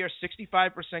Golson this year,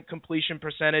 65% completion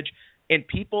percentage, and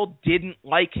people didn't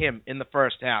like him in the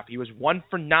first half. He was 1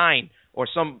 for 9 or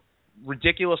some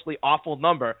ridiculously awful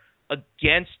number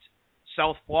against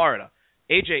South Florida.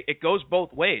 AJ, it goes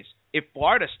both ways. If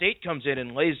Florida State comes in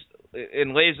and lays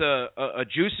a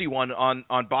juicy one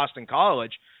on Boston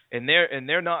College, and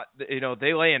they're not,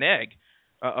 they lay an egg,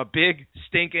 a big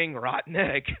stinking rotten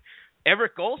egg,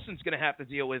 Everett Golson's going to have to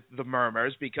deal with the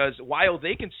murmurs, because while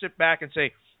they can sit back and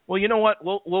say, well, you know what,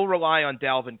 we'll rely on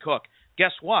Dalvin Cook.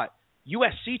 Guess what?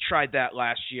 USC tried that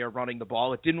last year running the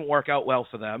ball. It didn't work out well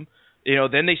for them.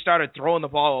 Then they started throwing the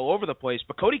ball all over the place.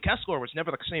 But Cody Kessler was never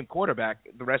the same quarterback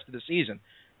the rest of the season.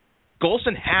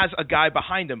 Golson has a guy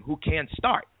behind him who can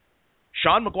start.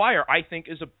 Sean McGuire, I think,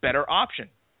 is a better option.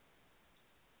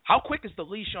 How quick is the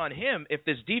leash on him if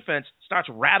this defense starts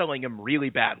rattling him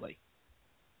really badly?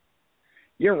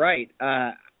 You're right.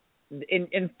 And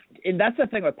that's the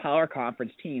thing with power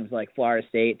conference teams like Florida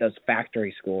State, those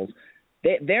factory schools.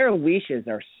 Their leashes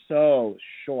are so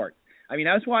short. I mean,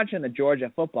 I was watching the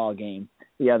Georgia football game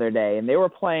the other day, and they were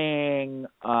playing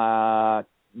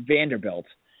Vanderbilt.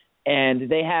 And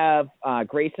they have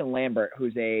Grayson Lambert,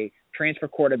 who's a transfer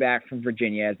quarterback from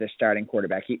Virginia, as their starting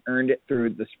quarterback. He earned it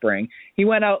through the spring. He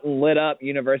went out and lit up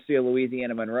University of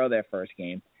Louisiana Monroe their first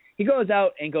game. He goes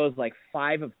out and goes like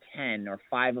 5 of 10 or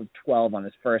 5 of 12 on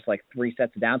his first 3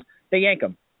 sets of downs. They yank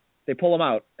him. They pull him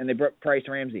out, and they bring Bryce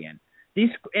Ramsey in.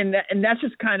 And that's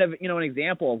just kind of, an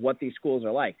example of what these schools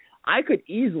are like. I could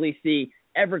easily see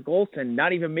Everett Golson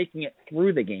not even making it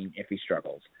through the game if he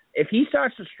struggles. If he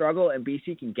starts to struggle and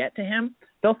BC can get to him,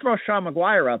 they'll throw Sean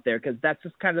McGuire out there, because that's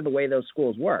just kind of the way those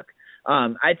schools work.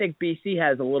 I think BC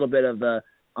has a little bit of the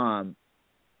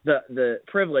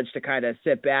privilege to kind of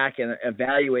sit back and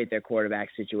evaluate their quarterback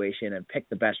situation and pick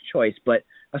the best choice. But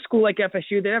a school like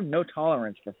FSU, they have no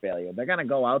tolerance for failure. They're going to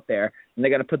go out there and they're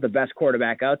going to put the best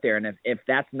quarterback out there. And if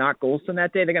that's not Golson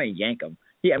that day, they're going to yank him.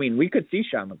 Yeah, I mean, we could see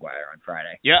Sean McGuire on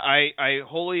Friday. Yeah, I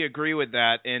wholly agree with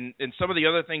that. And some of the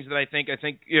other things that I think,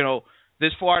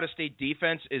 this Florida State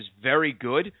defense is very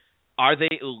good. Are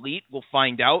they elite? We'll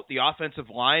find out. The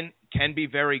offensive line can be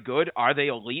very good. Are they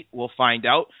elite? We'll find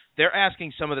out. They're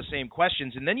asking some of the same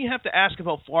questions. And then you have to ask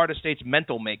about Florida State's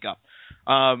mental makeup.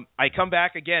 I come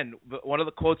back again, one of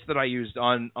the quotes that I used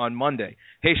on Monday.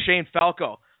 Hey, Shane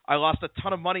Falco, I lost a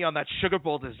ton of money on that Sugar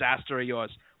Bowl disaster of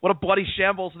yours. What a bloody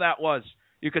shambles that was.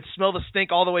 You could smell the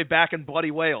stink all the way back in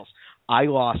bloody Wales. I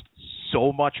lost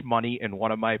so much money in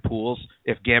one of my pools.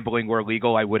 If gambling were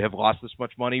legal, I would have lost this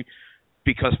much money,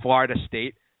 because Florida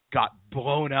State got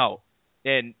blown out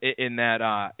in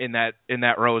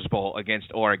that Rose Bowl against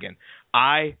Oregon.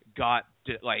 I had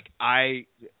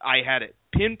it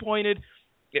pinpointed.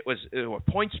 There were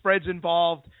point spreads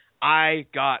involved. I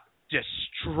got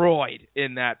destroyed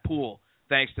in that pool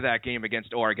thanks to that game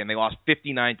against Oregon. They lost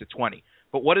 59-20.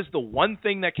 But what is the one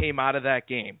thing that came out of that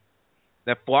game?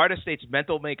 That Florida State's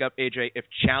mental makeup, AJ, if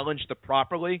challenged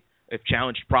properly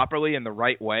in the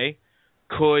right way,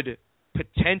 could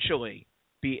potentially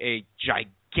be a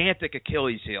gigantic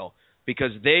Achilles heel,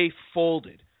 because they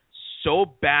folded so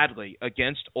badly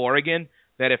against Oregon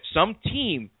that if some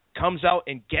team comes out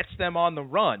and gets them on the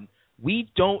run,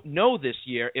 we don't know this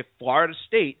year if Florida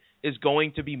State is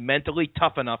going to be mentally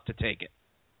tough enough to take it.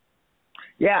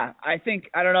 Yeah, I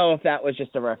don't know if that was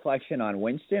just a reflection on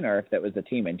Winston or if that was the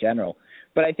team in general.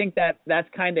 But I think that's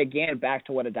kind of, again, back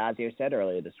to what Addazio said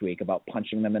earlier this week about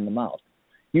punching them in the mouth.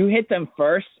 You hit them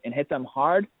first and hit them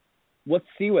hard, let's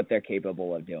see what they're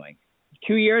capable of doing.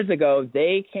 2 years ago,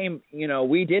 they came,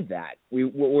 we did that. We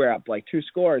were up like 2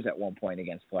 scores at one point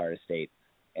against Florida State.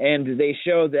 And they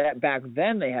showed that back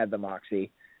then they had the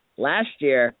moxie. Last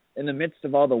year, in the midst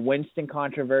of all the Winston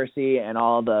controversy and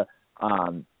all the,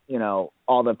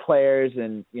 all the players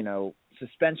and,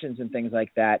 suspensions and things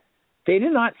like that, they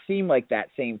did not seem like that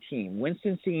same team.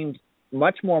 Winston seemed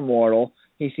much more mortal.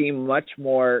 He seemed much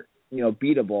more,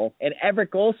 beatable. And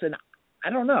Everett Golson, I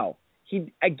don't know. He's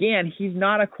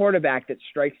not a quarterback that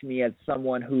strikes me as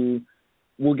someone who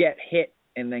will get hit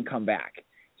and then come back.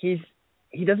 He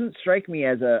doesn't strike me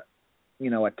as a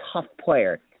tough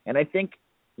player. And I think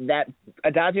that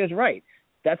Adagio is right.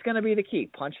 That's going to be the key.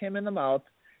 Punch him in the mouth,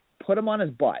 put him on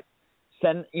his butt.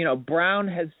 Brown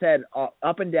has said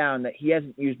up and down that he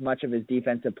hasn't used much of his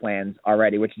defensive plans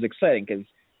already, which is exciting because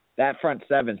that front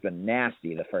seven's been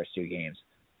nasty the first 2 games.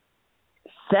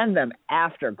 Send them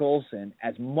after Golson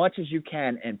as much as you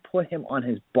can and put him on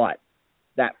his butt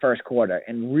that first quarter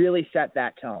and really set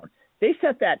that tone. They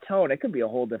set that tone, it could be a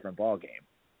whole different ball game.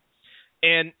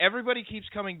 And everybody keeps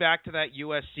coming back to that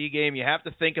USC game. You have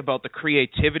to think about the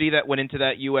creativity that went into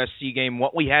that USC game,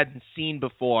 what we hadn't seen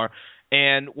before.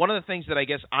 And one of the things that I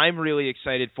guess I'm really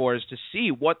excited for is to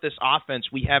see what this offense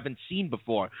we haven't seen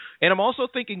before. And I'm also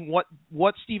thinking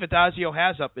what Steve Adagio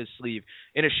has up his sleeve.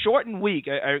 In a shortened week,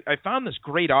 I found this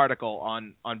great article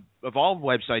on of all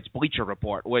websites, Bleacher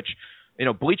Report, which,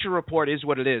 Bleacher Report is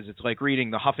what it is. It's like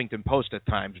reading the Huffington Post at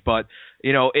times. But,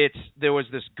 there was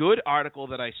this good article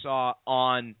that I saw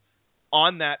on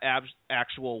that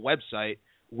actual website,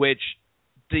 which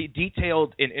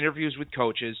detailed in interviews with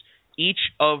coaches each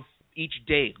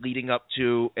day leading up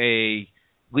to a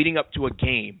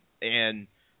game, and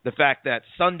the fact that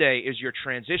Sunday is your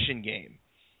transition game.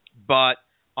 But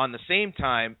on the same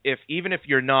time, if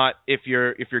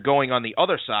you're going on the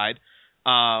other side,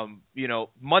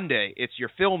 Monday it's your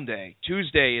film day,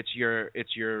 Tuesday it's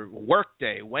your work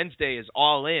day, Wednesday is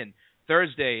all in,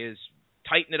 Thursday is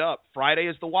tighten it up, Friday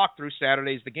is the walkthrough,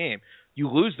 Saturday is the game. You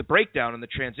lose the breakdown on the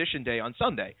transition day on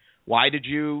Sunday. Why did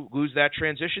you lose that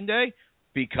transition day?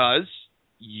 Because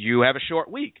you have a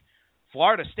short week.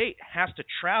 Florida State has to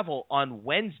travel on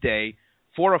Wednesday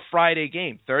for a Friday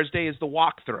game. Thursday is the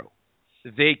walkthrough.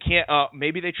 They can't.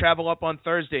 Maybe they travel up on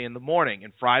Thursday in the morning,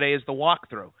 and Friday is the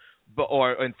walkthrough,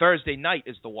 and Thursday night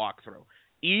is the walkthrough.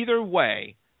 Either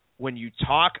way, when you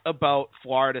talk about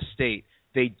Florida State,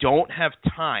 they don't have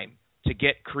time to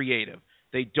get creative.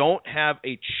 They don't have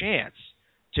a chance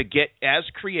to get as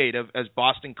creative as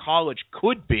Boston College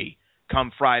could be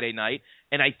come Friday night,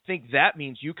 and I think that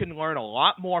means you can learn a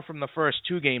lot more from the first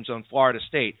 2 games on Florida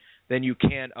State than you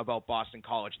can about Boston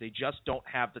College. They just don't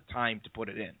have the time to put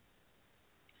it in.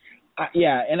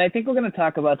 Yeah, and I think we're going to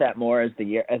talk about that more as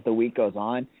the week goes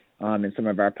on, in some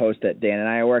of our posts that Dan and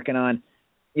I are working on.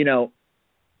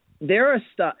 There's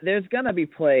going to be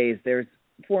plays, there's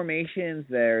formations,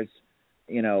 there's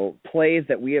plays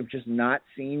that we have just not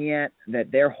seen yet that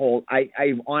I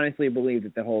honestly believe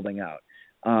that they're holding out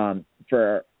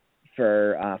for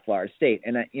Florida State.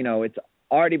 And, it's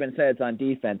already been said it's on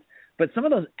defense, but some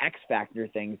of those X factor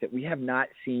things that we have not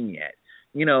seen yet,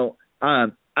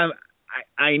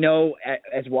 I know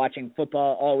as watching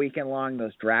football all weekend long,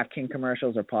 those DraftKings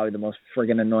commercials are probably the most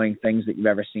friggin' annoying things that you've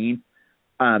ever seen.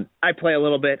 I play a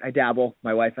little bit. I dabble.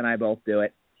 My wife and I both do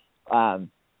it. And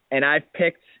I've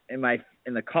picked in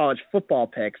the college football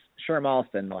picks Sherm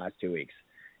Alston the last 2 weeks,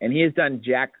 and he has done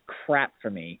jack crap for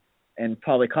me and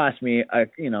probably cost me a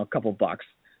couple bucks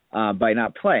by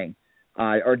not playing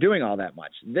or doing all that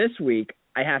much. This week,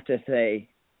 I have to say,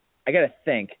 I got to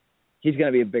think he's going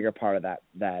to be a bigger part of that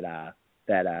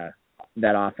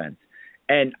offense.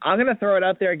 And I'm going to throw it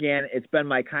out there again. It's been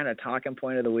my kind of talking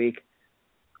point of the week.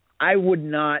 I would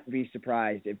not be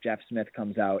surprised if Jeff Smith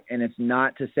comes out, and it's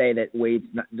not to say that Wade's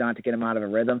not to get him out of a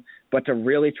rhythm, but to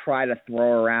really try to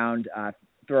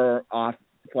throw off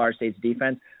Florida State's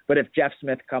defense. But if Jeff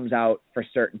Smith comes out for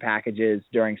certain packages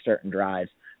during certain drives,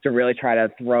 to really try to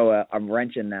throw a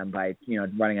wrench in them by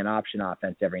running an option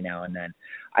offense every now and then,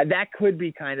 that could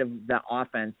be kind of the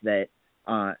offense that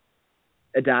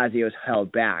Adagio's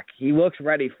held back. He looks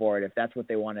ready for it. If that's what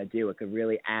they want to do, it could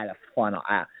really add a fun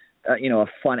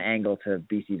angle to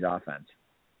BC's offense.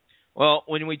 Well,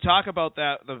 when we talk about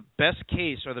that, the best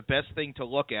case or the best thing to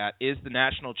look at is the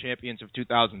national champions of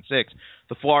 2006,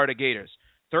 the Florida Gators.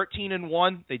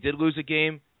 13-1, they did lose a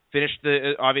game. Finished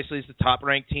obviously as the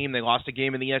top-ranked team. They lost a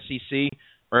game in the SEC.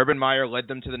 Urban Meyer led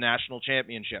them to the national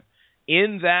championship.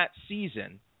 In that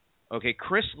season,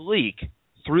 Chris Leak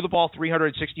threw the ball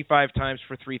 365 times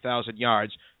for 3,000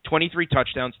 yards, 23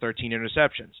 touchdowns, 13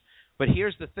 interceptions. But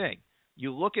here's the thing.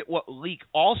 You look at what Leak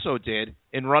also did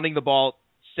in running the ball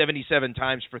 77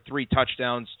 times for 3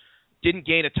 touchdowns, didn't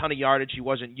gain a ton of yardage. He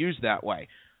wasn't used that way.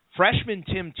 Freshman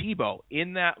Tim Tebow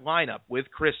in that lineup with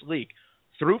Chris Leak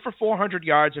threw for 400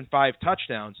 yards and 5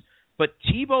 touchdowns, but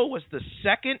Tebow was the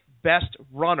second best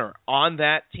runner on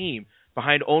that team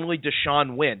behind only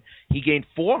Deshaun Wynn. He gained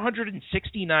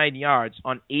 469 yards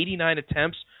on 89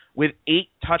 attempts with 8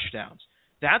 touchdowns.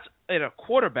 That's at a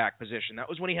quarterback position. That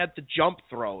was when he had the jump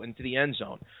throw into the end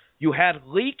zone. You had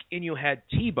Leak and you had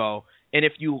Tebow, and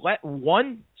if you let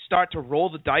one start to roll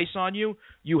the dice on you,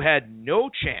 you had no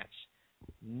chance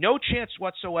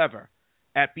whatsoever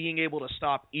at being able to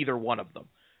stop either one of them.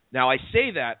 Now, I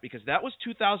say that because that was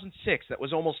 2006. That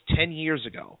was almost 10 years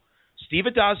ago. Steve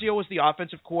Addazio was the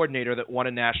offensive coordinator that won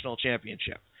a national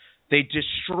championship. They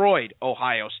destroyed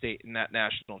Ohio State in that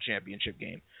national championship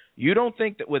game. You don't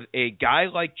think that with a guy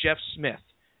like Jeff Smith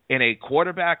and a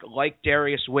quarterback like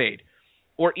Darius Wade,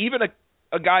 or even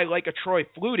a guy like a Troy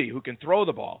Flutie who can throw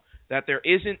the ball, that there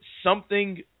isn't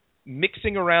something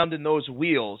mixing around in those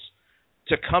wheels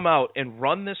to come out and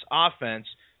run this offense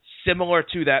similar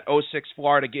to that 06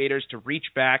 Florida Gators, to reach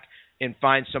back and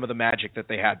find some of the magic that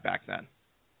they had back then?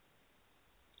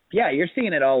 Yeah, you're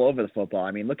seeing it all over the football.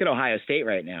 I mean, look at Ohio State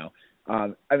right now.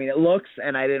 I mean, it looks,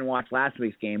 and I didn't watch last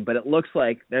week's game, but it looks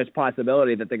like there's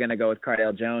possibility that they're going to go with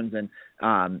Cardale Jones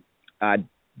and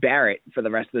Barrett for the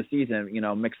rest of the season, you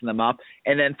know, mixing them up,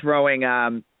 and then throwing,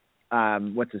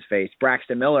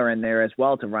 Braxton Miller in there as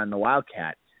well to run the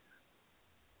Wildcat.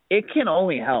 It can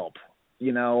only help.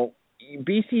 You know,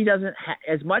 BC doesn't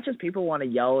as much as people want to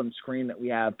yell and scream that we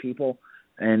have people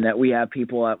and that we have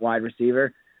people at wide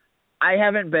receiver. I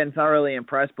haven't been thoroughly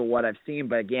impressed by what I've seen,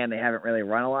 but again, they haven't really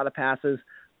run a lot of passes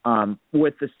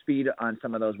with the speed on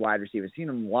some of those wide receivers. Seen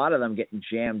a lot of them getting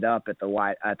jammed up at the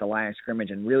line of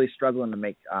scrimmage and really struggling to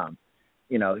make,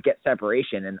 get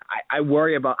separation. And I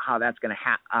worry about how that's going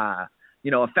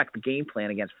to affect the game plan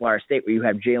against Florida State, where you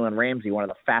have Jalen Ramsey, one of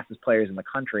the fastest players in the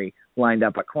country, lined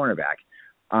up at cornerback.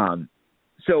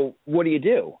 So what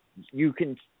do? You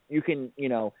can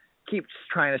keep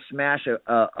trying to smash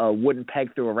a wooden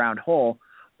peg through a round hole,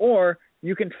 or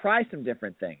you can try some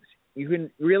different things. You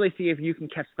can really see if you can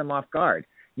catch them off guard.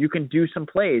 You can do some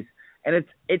plays, and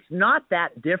it's not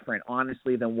that different,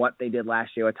 honestly, than what they did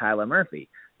last year with Tyler Murphy.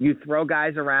 You throw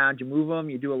guys around, you move them,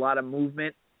 you do a lot of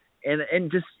movement, and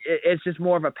it's just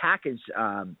more of a package.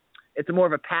 It's more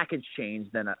of a package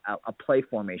change than a play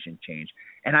formation change,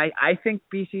 and I think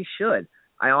BC should.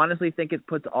 I honestly think it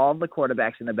puts all the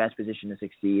quarterbacks in the best position to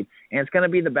succeed, and it's going to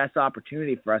be the best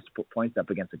opportunity for us to put points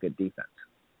up against a good defense.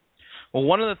 Well,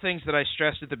 one of the things that I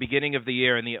stressed at the beginning of the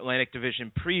year in the Atlantic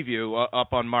Division preview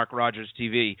up on Mark Rogers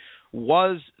TV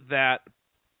was that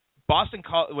Boston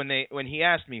College, when he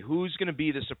asked me who's going to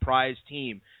be the surprise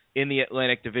team in the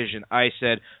Atlantic Division, I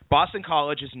said Boston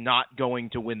College is not going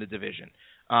to win the division.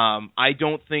 I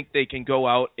don't think they can go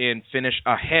out and finish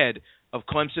ahead of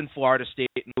Clemson, Florida State,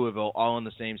 and Louisville all in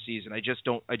the same season. I just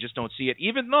don't see it.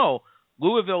 Even though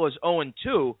Louisville is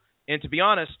 0-2, and to be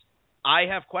honest, I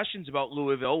have questions about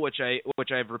Louisville, which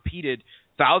I've repeated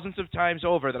thousands of times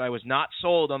over, that I was not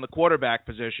sold on the quarterback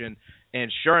position,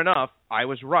 and sure enough, I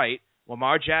was right.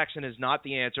 Lamar Jackson is not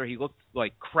the answer. He looked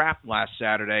like crap last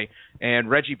Saturday, and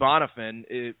Reggie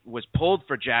Bonifant was pulled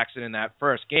for Jackson in that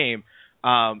first game.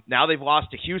 Now they've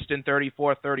lost to Houston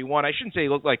 34-31. I shouldn't say he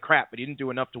looked like crap, but he didn't do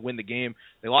enough to win the game.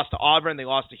 They lost to Auburn. They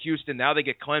lost to Houston. Now they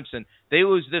get Clemson. They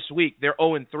lose this week. They're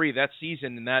 0-3 that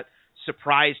season, and that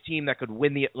surprise team that could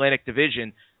win the Atlantic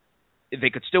Division, they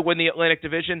could still win the Atlantic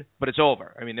Division, but it's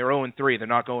over. I mean, they're 0-3. They're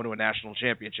not going to a national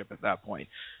championship at that point.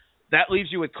 That leaves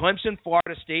you with Clemson,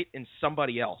 Florida State, and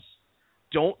somebody else.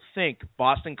 Don't think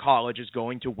Boston College is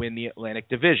going to win the Atlantic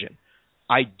Division.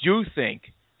 I do think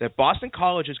that Boston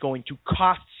College is going to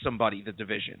cost somebody the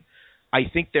division. I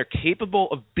think they're capable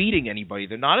of beating anybody.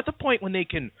 They're not at the point when they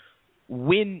can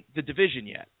win the division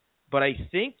yet, but I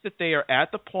think that they are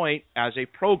at the point as a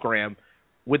program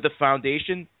with the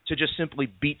foundation to just simply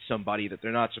beat somebody that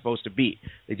they're not supposed to beat.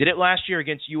 They did it last year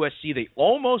against USC. They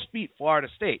almost beat Florida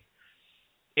State.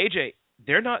 AJ,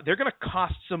 they're going to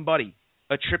cost somebody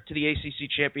a trip to the ACC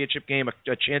championship game,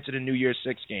 a chance at a New Year's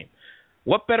Six game.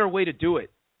 What better way to do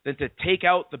it than to take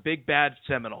out the big bad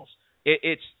Seminoles?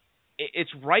 It's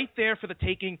right there for the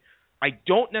taking. I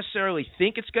don't necessarily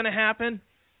think it's going to happen,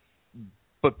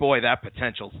 but boy, that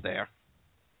potential's there.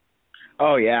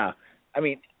 Oh yeah, I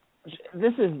mean,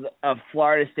 this is a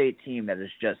Florida State team that is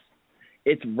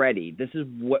it's ready. This is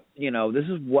what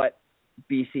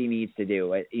BC needs to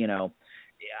do.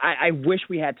 I wish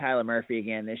we had Tyler Murphy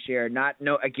again this year. No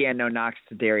knocks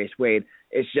to Darius Wade.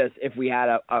 It's just if we had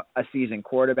a seasoned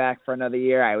quarterback for another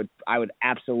year, I would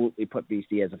absolutely put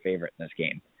BC as a favorite in this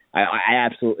game. I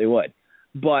absolutely would.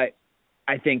 But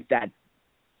I think that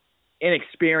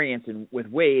inexperience with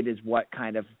Wade is what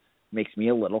kind of makes me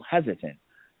a little hesitant.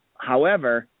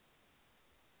 However,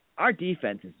 our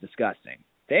defense is disgusting.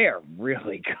 They are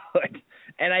really good.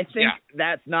 And I think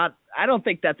I don't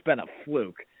think that's been a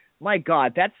fluke. My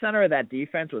God, that center of that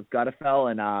defense with Gutafel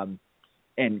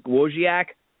and Wojciak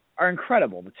are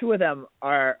incredible. The two of them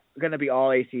are going to be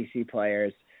all ACC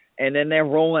players. And then they're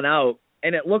rolling out,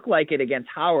 and it looked like it against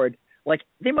Howard. Like,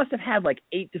 they must have had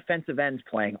 8 defensive ends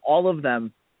playing. All of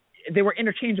them, they were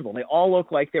interchangeable. They all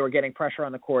looked like they were getting pressure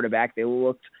on the quarterback. They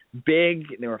looked big.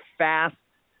 They were fast.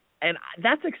 And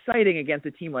that's exciting against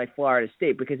a team like Florida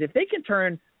State, because if they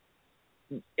can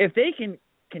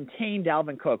contain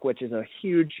Dalvin Cook, which is a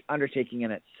huge undertaking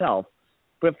in itself,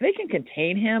 but if they can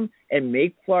contain him and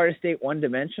make Florida State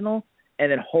one-dimensional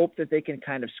and then hope that they can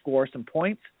kind of score some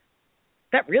points,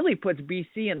 that really puts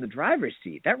BC in the driver's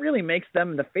seat. That really makes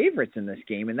them the favorites in this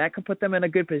game, and that could put them in a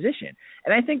good position.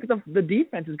 And I think the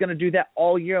defense is going to do that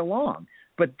all year long.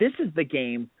 But this is the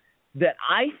game that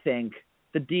I think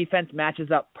the defense matches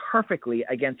up perfectly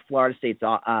against Florida State's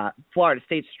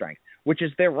strength, which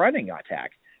is their running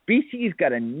attack. BC's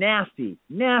got a nasty,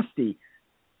 nasty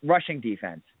rushing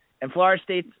defense, and Florida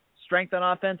State's strength on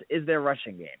offense is their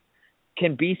rushing game.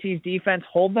 Can BC's defense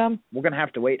hold them? We're going to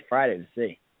have to wait Friday to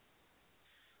see.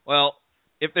 Well,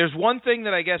 if there's one thing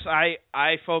that I guess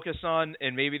I focus on,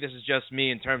 and maybe this is just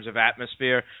me in terms of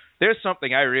atmosphere, there's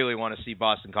something I really want to see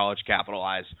Boston College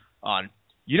capitalize on.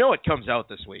 You know what comes out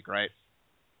this week, right?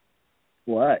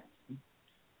 What?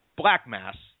 Black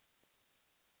Mass.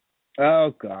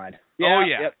 Oh, God. Yeah, oh,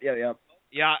 yeah. Yep.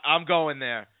 Yeah, I'm going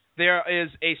there. There is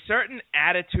a certain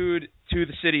attitude to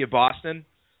the city of Boston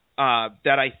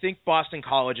that I think Boston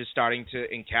College is starting to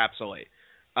encapsulate.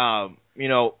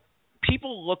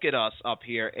 People look at us up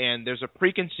here, and there's a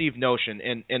preconceived notion,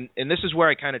 and this is where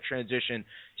I kind of transition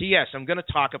to, yes, I'm going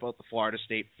to talk about the Florida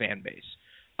State fan base.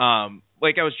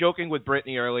 Like I was joking with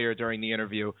Brittany earlier during the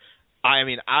interview, I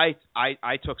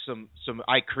took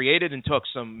I created and took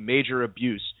some major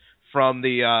abuse from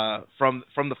the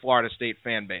Florida State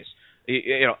fan base.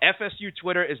 FSU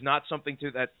Twitter is not something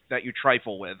that you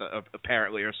trifle with,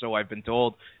 apparently, or so I've been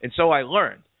told, and so I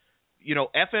learned.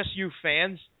 FSU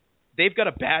fans, they've got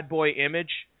a bad boy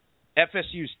image.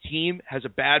 FSU's team has a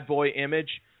bad boy image.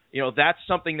 That's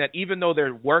something that, even though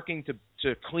they're working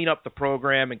to clean up the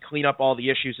program and clean up all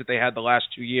the issues that they had the last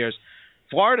 2 years,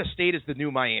 Florida State is the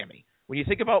new Miami. When you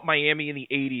think about Miami in the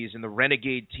 80s and the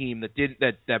renegade team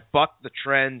that bucked the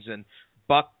trends and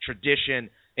bucked tradition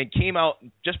and came out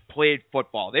and just played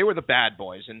football, they were the bad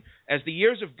boys. And as the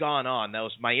years have gone on,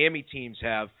 those Miami teams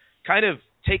have kind of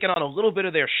taken on a little bit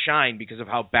of their shine because of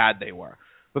how bad they were.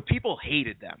 But people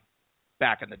hated them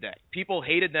back in the day. People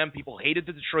hated them. People hated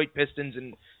the Detroit Pistons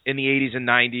in the 80s and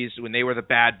 90s when they were the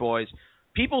bad boys.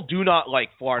 People do not like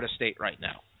Florida State right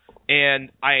now.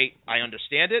 And I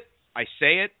understand it. I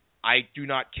say it. I do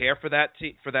not care for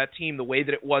that team the way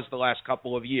that it was the last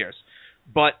couple of years.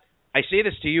 But I say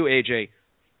this to you, AJ,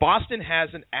 Boston has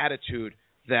an attitude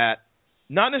that,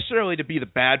 not necessarily to be the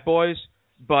bad boys,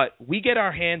 but we get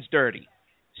our hands dirty.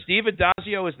 Steve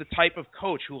Adazio is the type of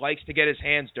coach who likes to get his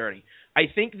hands dirty. I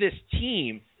think this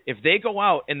team, if they go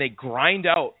out and they grind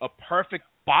out a perfect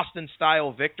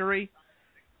Boston-style victory,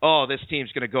 this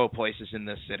team's going to go places in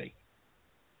this city.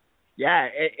 Yeah,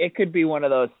 it could be one of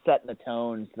those setting the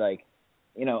tones.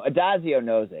 Adazio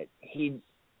knows it. He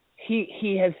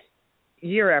has,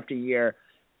 year after year,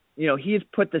 he's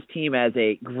put this team as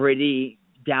a gritty,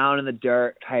 down in the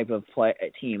dirt type of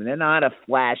team. They're not a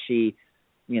flashy,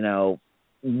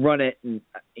 run it and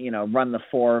run the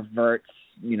 4 verts,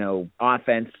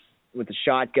 offense with the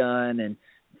shotgun and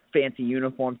fancy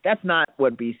uniforms. That's not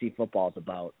what BC football is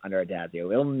about under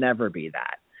Adazio. It'll never be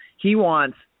that. He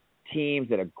wants teams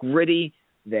that are gritty,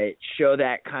 that show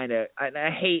that kind of. And I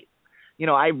hate,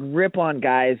 I rip on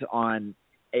guys on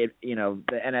it, the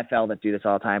NFL that do this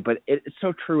all the time, but it's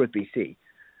so true with BC,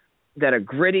 that are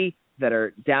gritty, that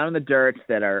are down in the dirt,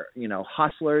 that are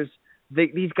hustlers.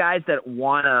 These guys that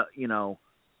want to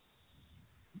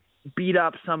beat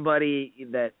up somebody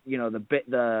that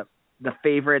the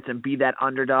favorites and be that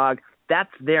underdog.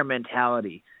 That's their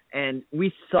mentality. And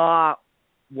we saw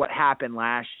what happened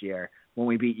last year when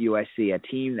we beat USC, a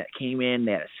team that came in,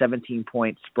 they had a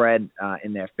 17-point spread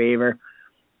in their favor.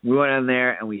 We went in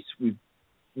there and we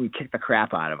kicked the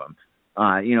crap out of them.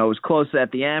 It was close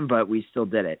at the end, but we still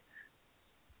did it.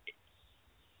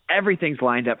 everything's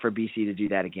lined up for BC to do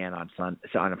that again on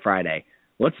a Friday.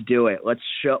 Let's do it. Let's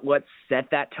set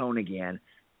that tone again.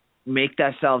 Make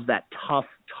ourselves that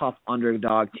tough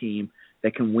underdog team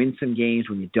that can win some games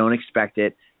when you don't expect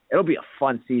it. It'll be a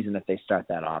fun season if they start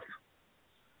that off.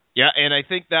 Yeah, and I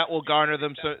think that will garner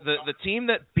them. So the team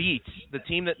that beats, the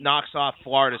team that knocks off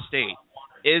Florida State,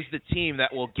 is the team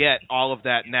that will get all of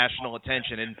that national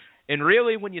attention. And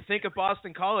really, when you think of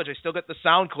Boston College, I still get the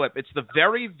sound clip. It's the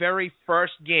very, very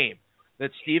first game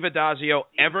that Steve Addazio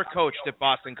ever coached at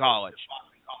Boston College.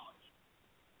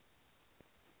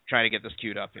 Trying to get this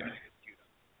queued up here.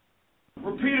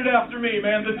 Repeat it after me,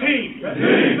 man. The team. The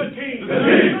team. The team. The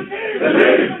team. The team. The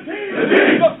team. The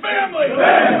team. The family.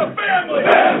 The family.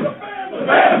 The family.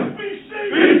 BC.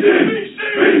 BC.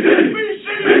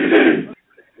 BC.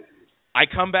 I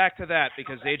come back to that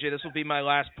because, AJ, this will be my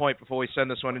last point before we send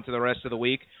this one into the rest of the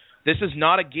week. This is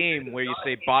not a game where you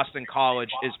say Boston College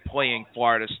is playing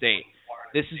Florida State.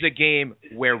 This is a game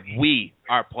where we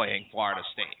are playing Florida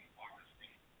State.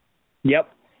 Yep.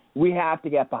 We have to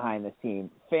get behind this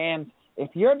team. Fans, if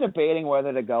you're debating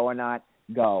whether to go or not,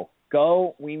 go.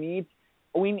 Go. We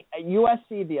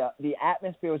USC, the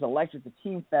atmosphere was electric. The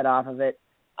team fed off of it.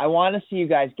 I want to see you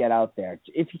guys get out there.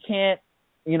 If you can't,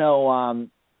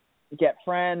 get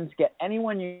friends, get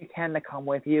anyone you can to come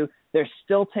with you. There's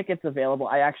still tickets available.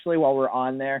 I actually, while we're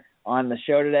on the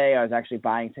show today, I was actually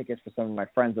buying tickets for some of my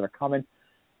friends that are coming.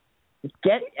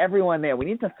 Get everyone there. We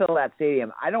need to fill that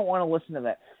stadium. I don't want to listen to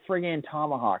that friggin'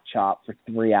 tomahawk chop for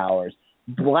 3 hours.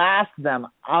 Blast them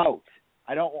out.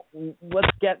 Let's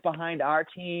get behind our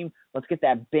team. Let's get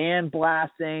that band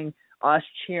blasting, us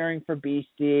cheering for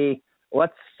BC.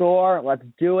 Let's soar. Let's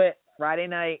do it. Friday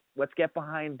night, let's get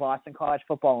behind Boston College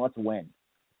football and let's win.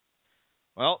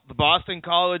 Well, the Boston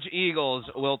College Eagles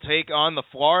will take on the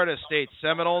Florida State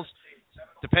Seminoles.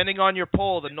 Depending on your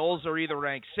poll, the Noles are either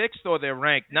ranked 6th or they're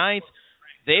ranked 9th.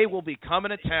 They will be coming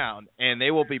to town, and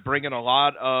they will be bringing a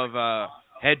lot of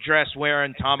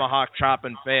headdress-wearing,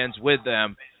 tomahawk-chopping fans with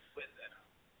them.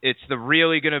 It's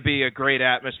really going to be a great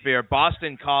atmosphere.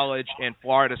 Boston College and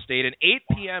Florida State, an 8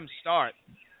 p.m. start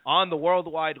on the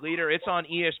worldwide leader. It's on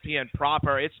ESPN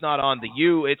proper. It's not on the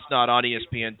U. It's not on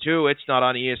ESPN2. It's not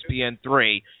on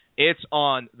ESPN3. It's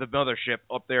on the mothership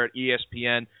up there at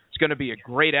ESPN. It's going to be a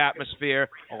great atmosphere.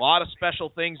 A lot of special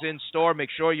things in store. Make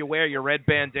sure you wear your red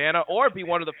bandana or be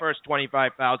one of the first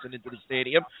 25,000 into the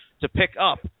stadium to pick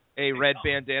up a red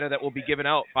bandana that will be given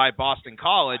out by Boston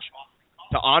College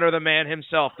to honor the man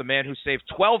himself, the man who saved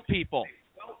 12 people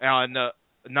on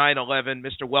 9/11,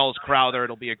 Mr. Wells Crowther.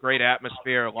 It'll be a great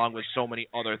atmosphere along with so many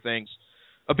other things.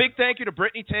 A big thank you to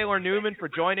Brittany Taylor Newman for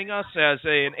joining us as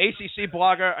an ACC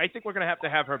blogger. I think we're going to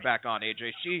have her back on,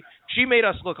 AJ. She made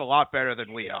us look a lot better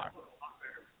than we are.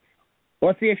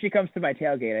 We'll see if she comes to my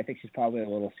tailgate. I think she's probably a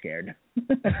little scared.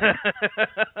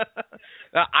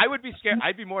 I would be scared.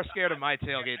 I'd be more scared of my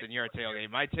tailgate than your tailgate.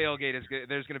 My tailgate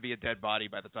there's going to be a dead body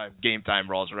by the time game time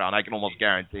rolls around. I can almost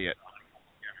guarantee it.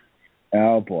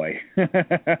 Oh boy.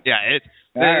 Yeah,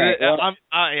 right,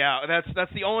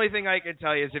 that's the only thing I can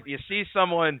tell you is if you see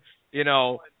someone,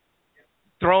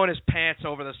 throwing his pants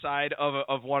over the side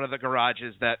of one of the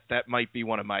garages, that might be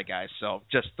one of my guys. So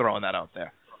just throwing that out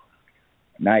there.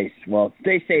 Nice. Well,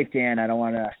 stay safe, Dan.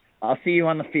 I'll see you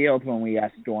on the field when we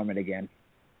storm it again.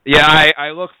 Yeah, I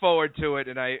look forward to it,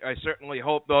 and I certainly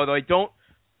hope, though I don't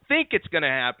think it's going to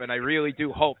happen. I really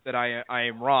do hope that I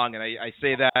am wrong, and I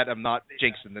say that I'm not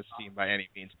jinxing this team by any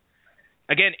means.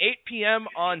 Again, 8 p.m.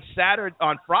 on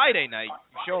Friday night.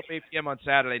 You show up 8 p.m. on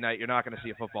Saturday night, you're not going to see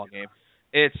a football game.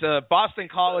 It's Boston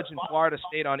College and Florida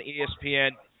State on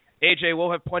ESPN. AJ,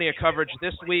 we'll have plenty of coverage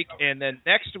this week, and then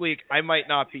next week I might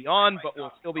not be on, but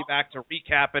we'll still be back to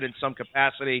recap it in some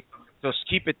capacity. So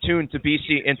keep it tuned to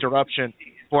BC Interruption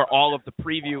for all of the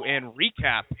preview and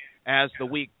recap as the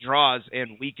week draws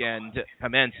and weekend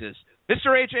commences. Mr.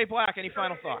 AJ Black, any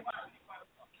final thoughts?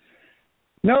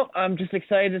 No, I'm just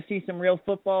excited to see some real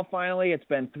football finally. It's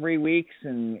been 3 weeks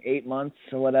and 8 months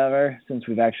or whatever since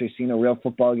we've actually seen a real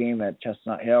football game at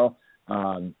Chestnut Hill.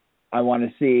 I want to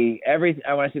see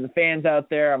the fans out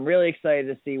there. I'm really excited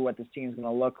to see what this team's going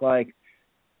to look like.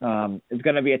 It's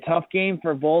going to be a tough game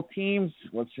for both teams.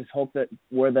 Let's just hope that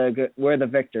we're the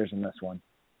victors in this one.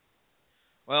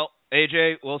 Well,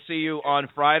 AJ, we'll see you on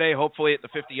Friday, hopefully at the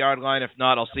 50-yard line. If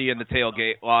not, I'll see you in the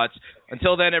tailgate lots.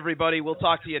 Until then, everybody, we'll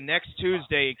talk to you next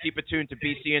Tuesday. Keep it tuned to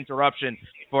BC Interruption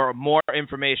for more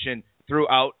information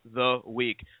throughout the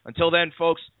week. Until then,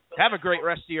 folks, have a great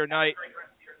rest of your night.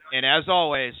 And as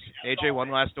always, AJ, one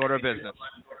last order of business.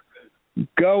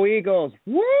 Go Eagles.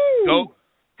 Woo!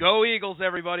 Go Eagles,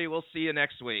 everybody. We'll see you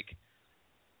next week.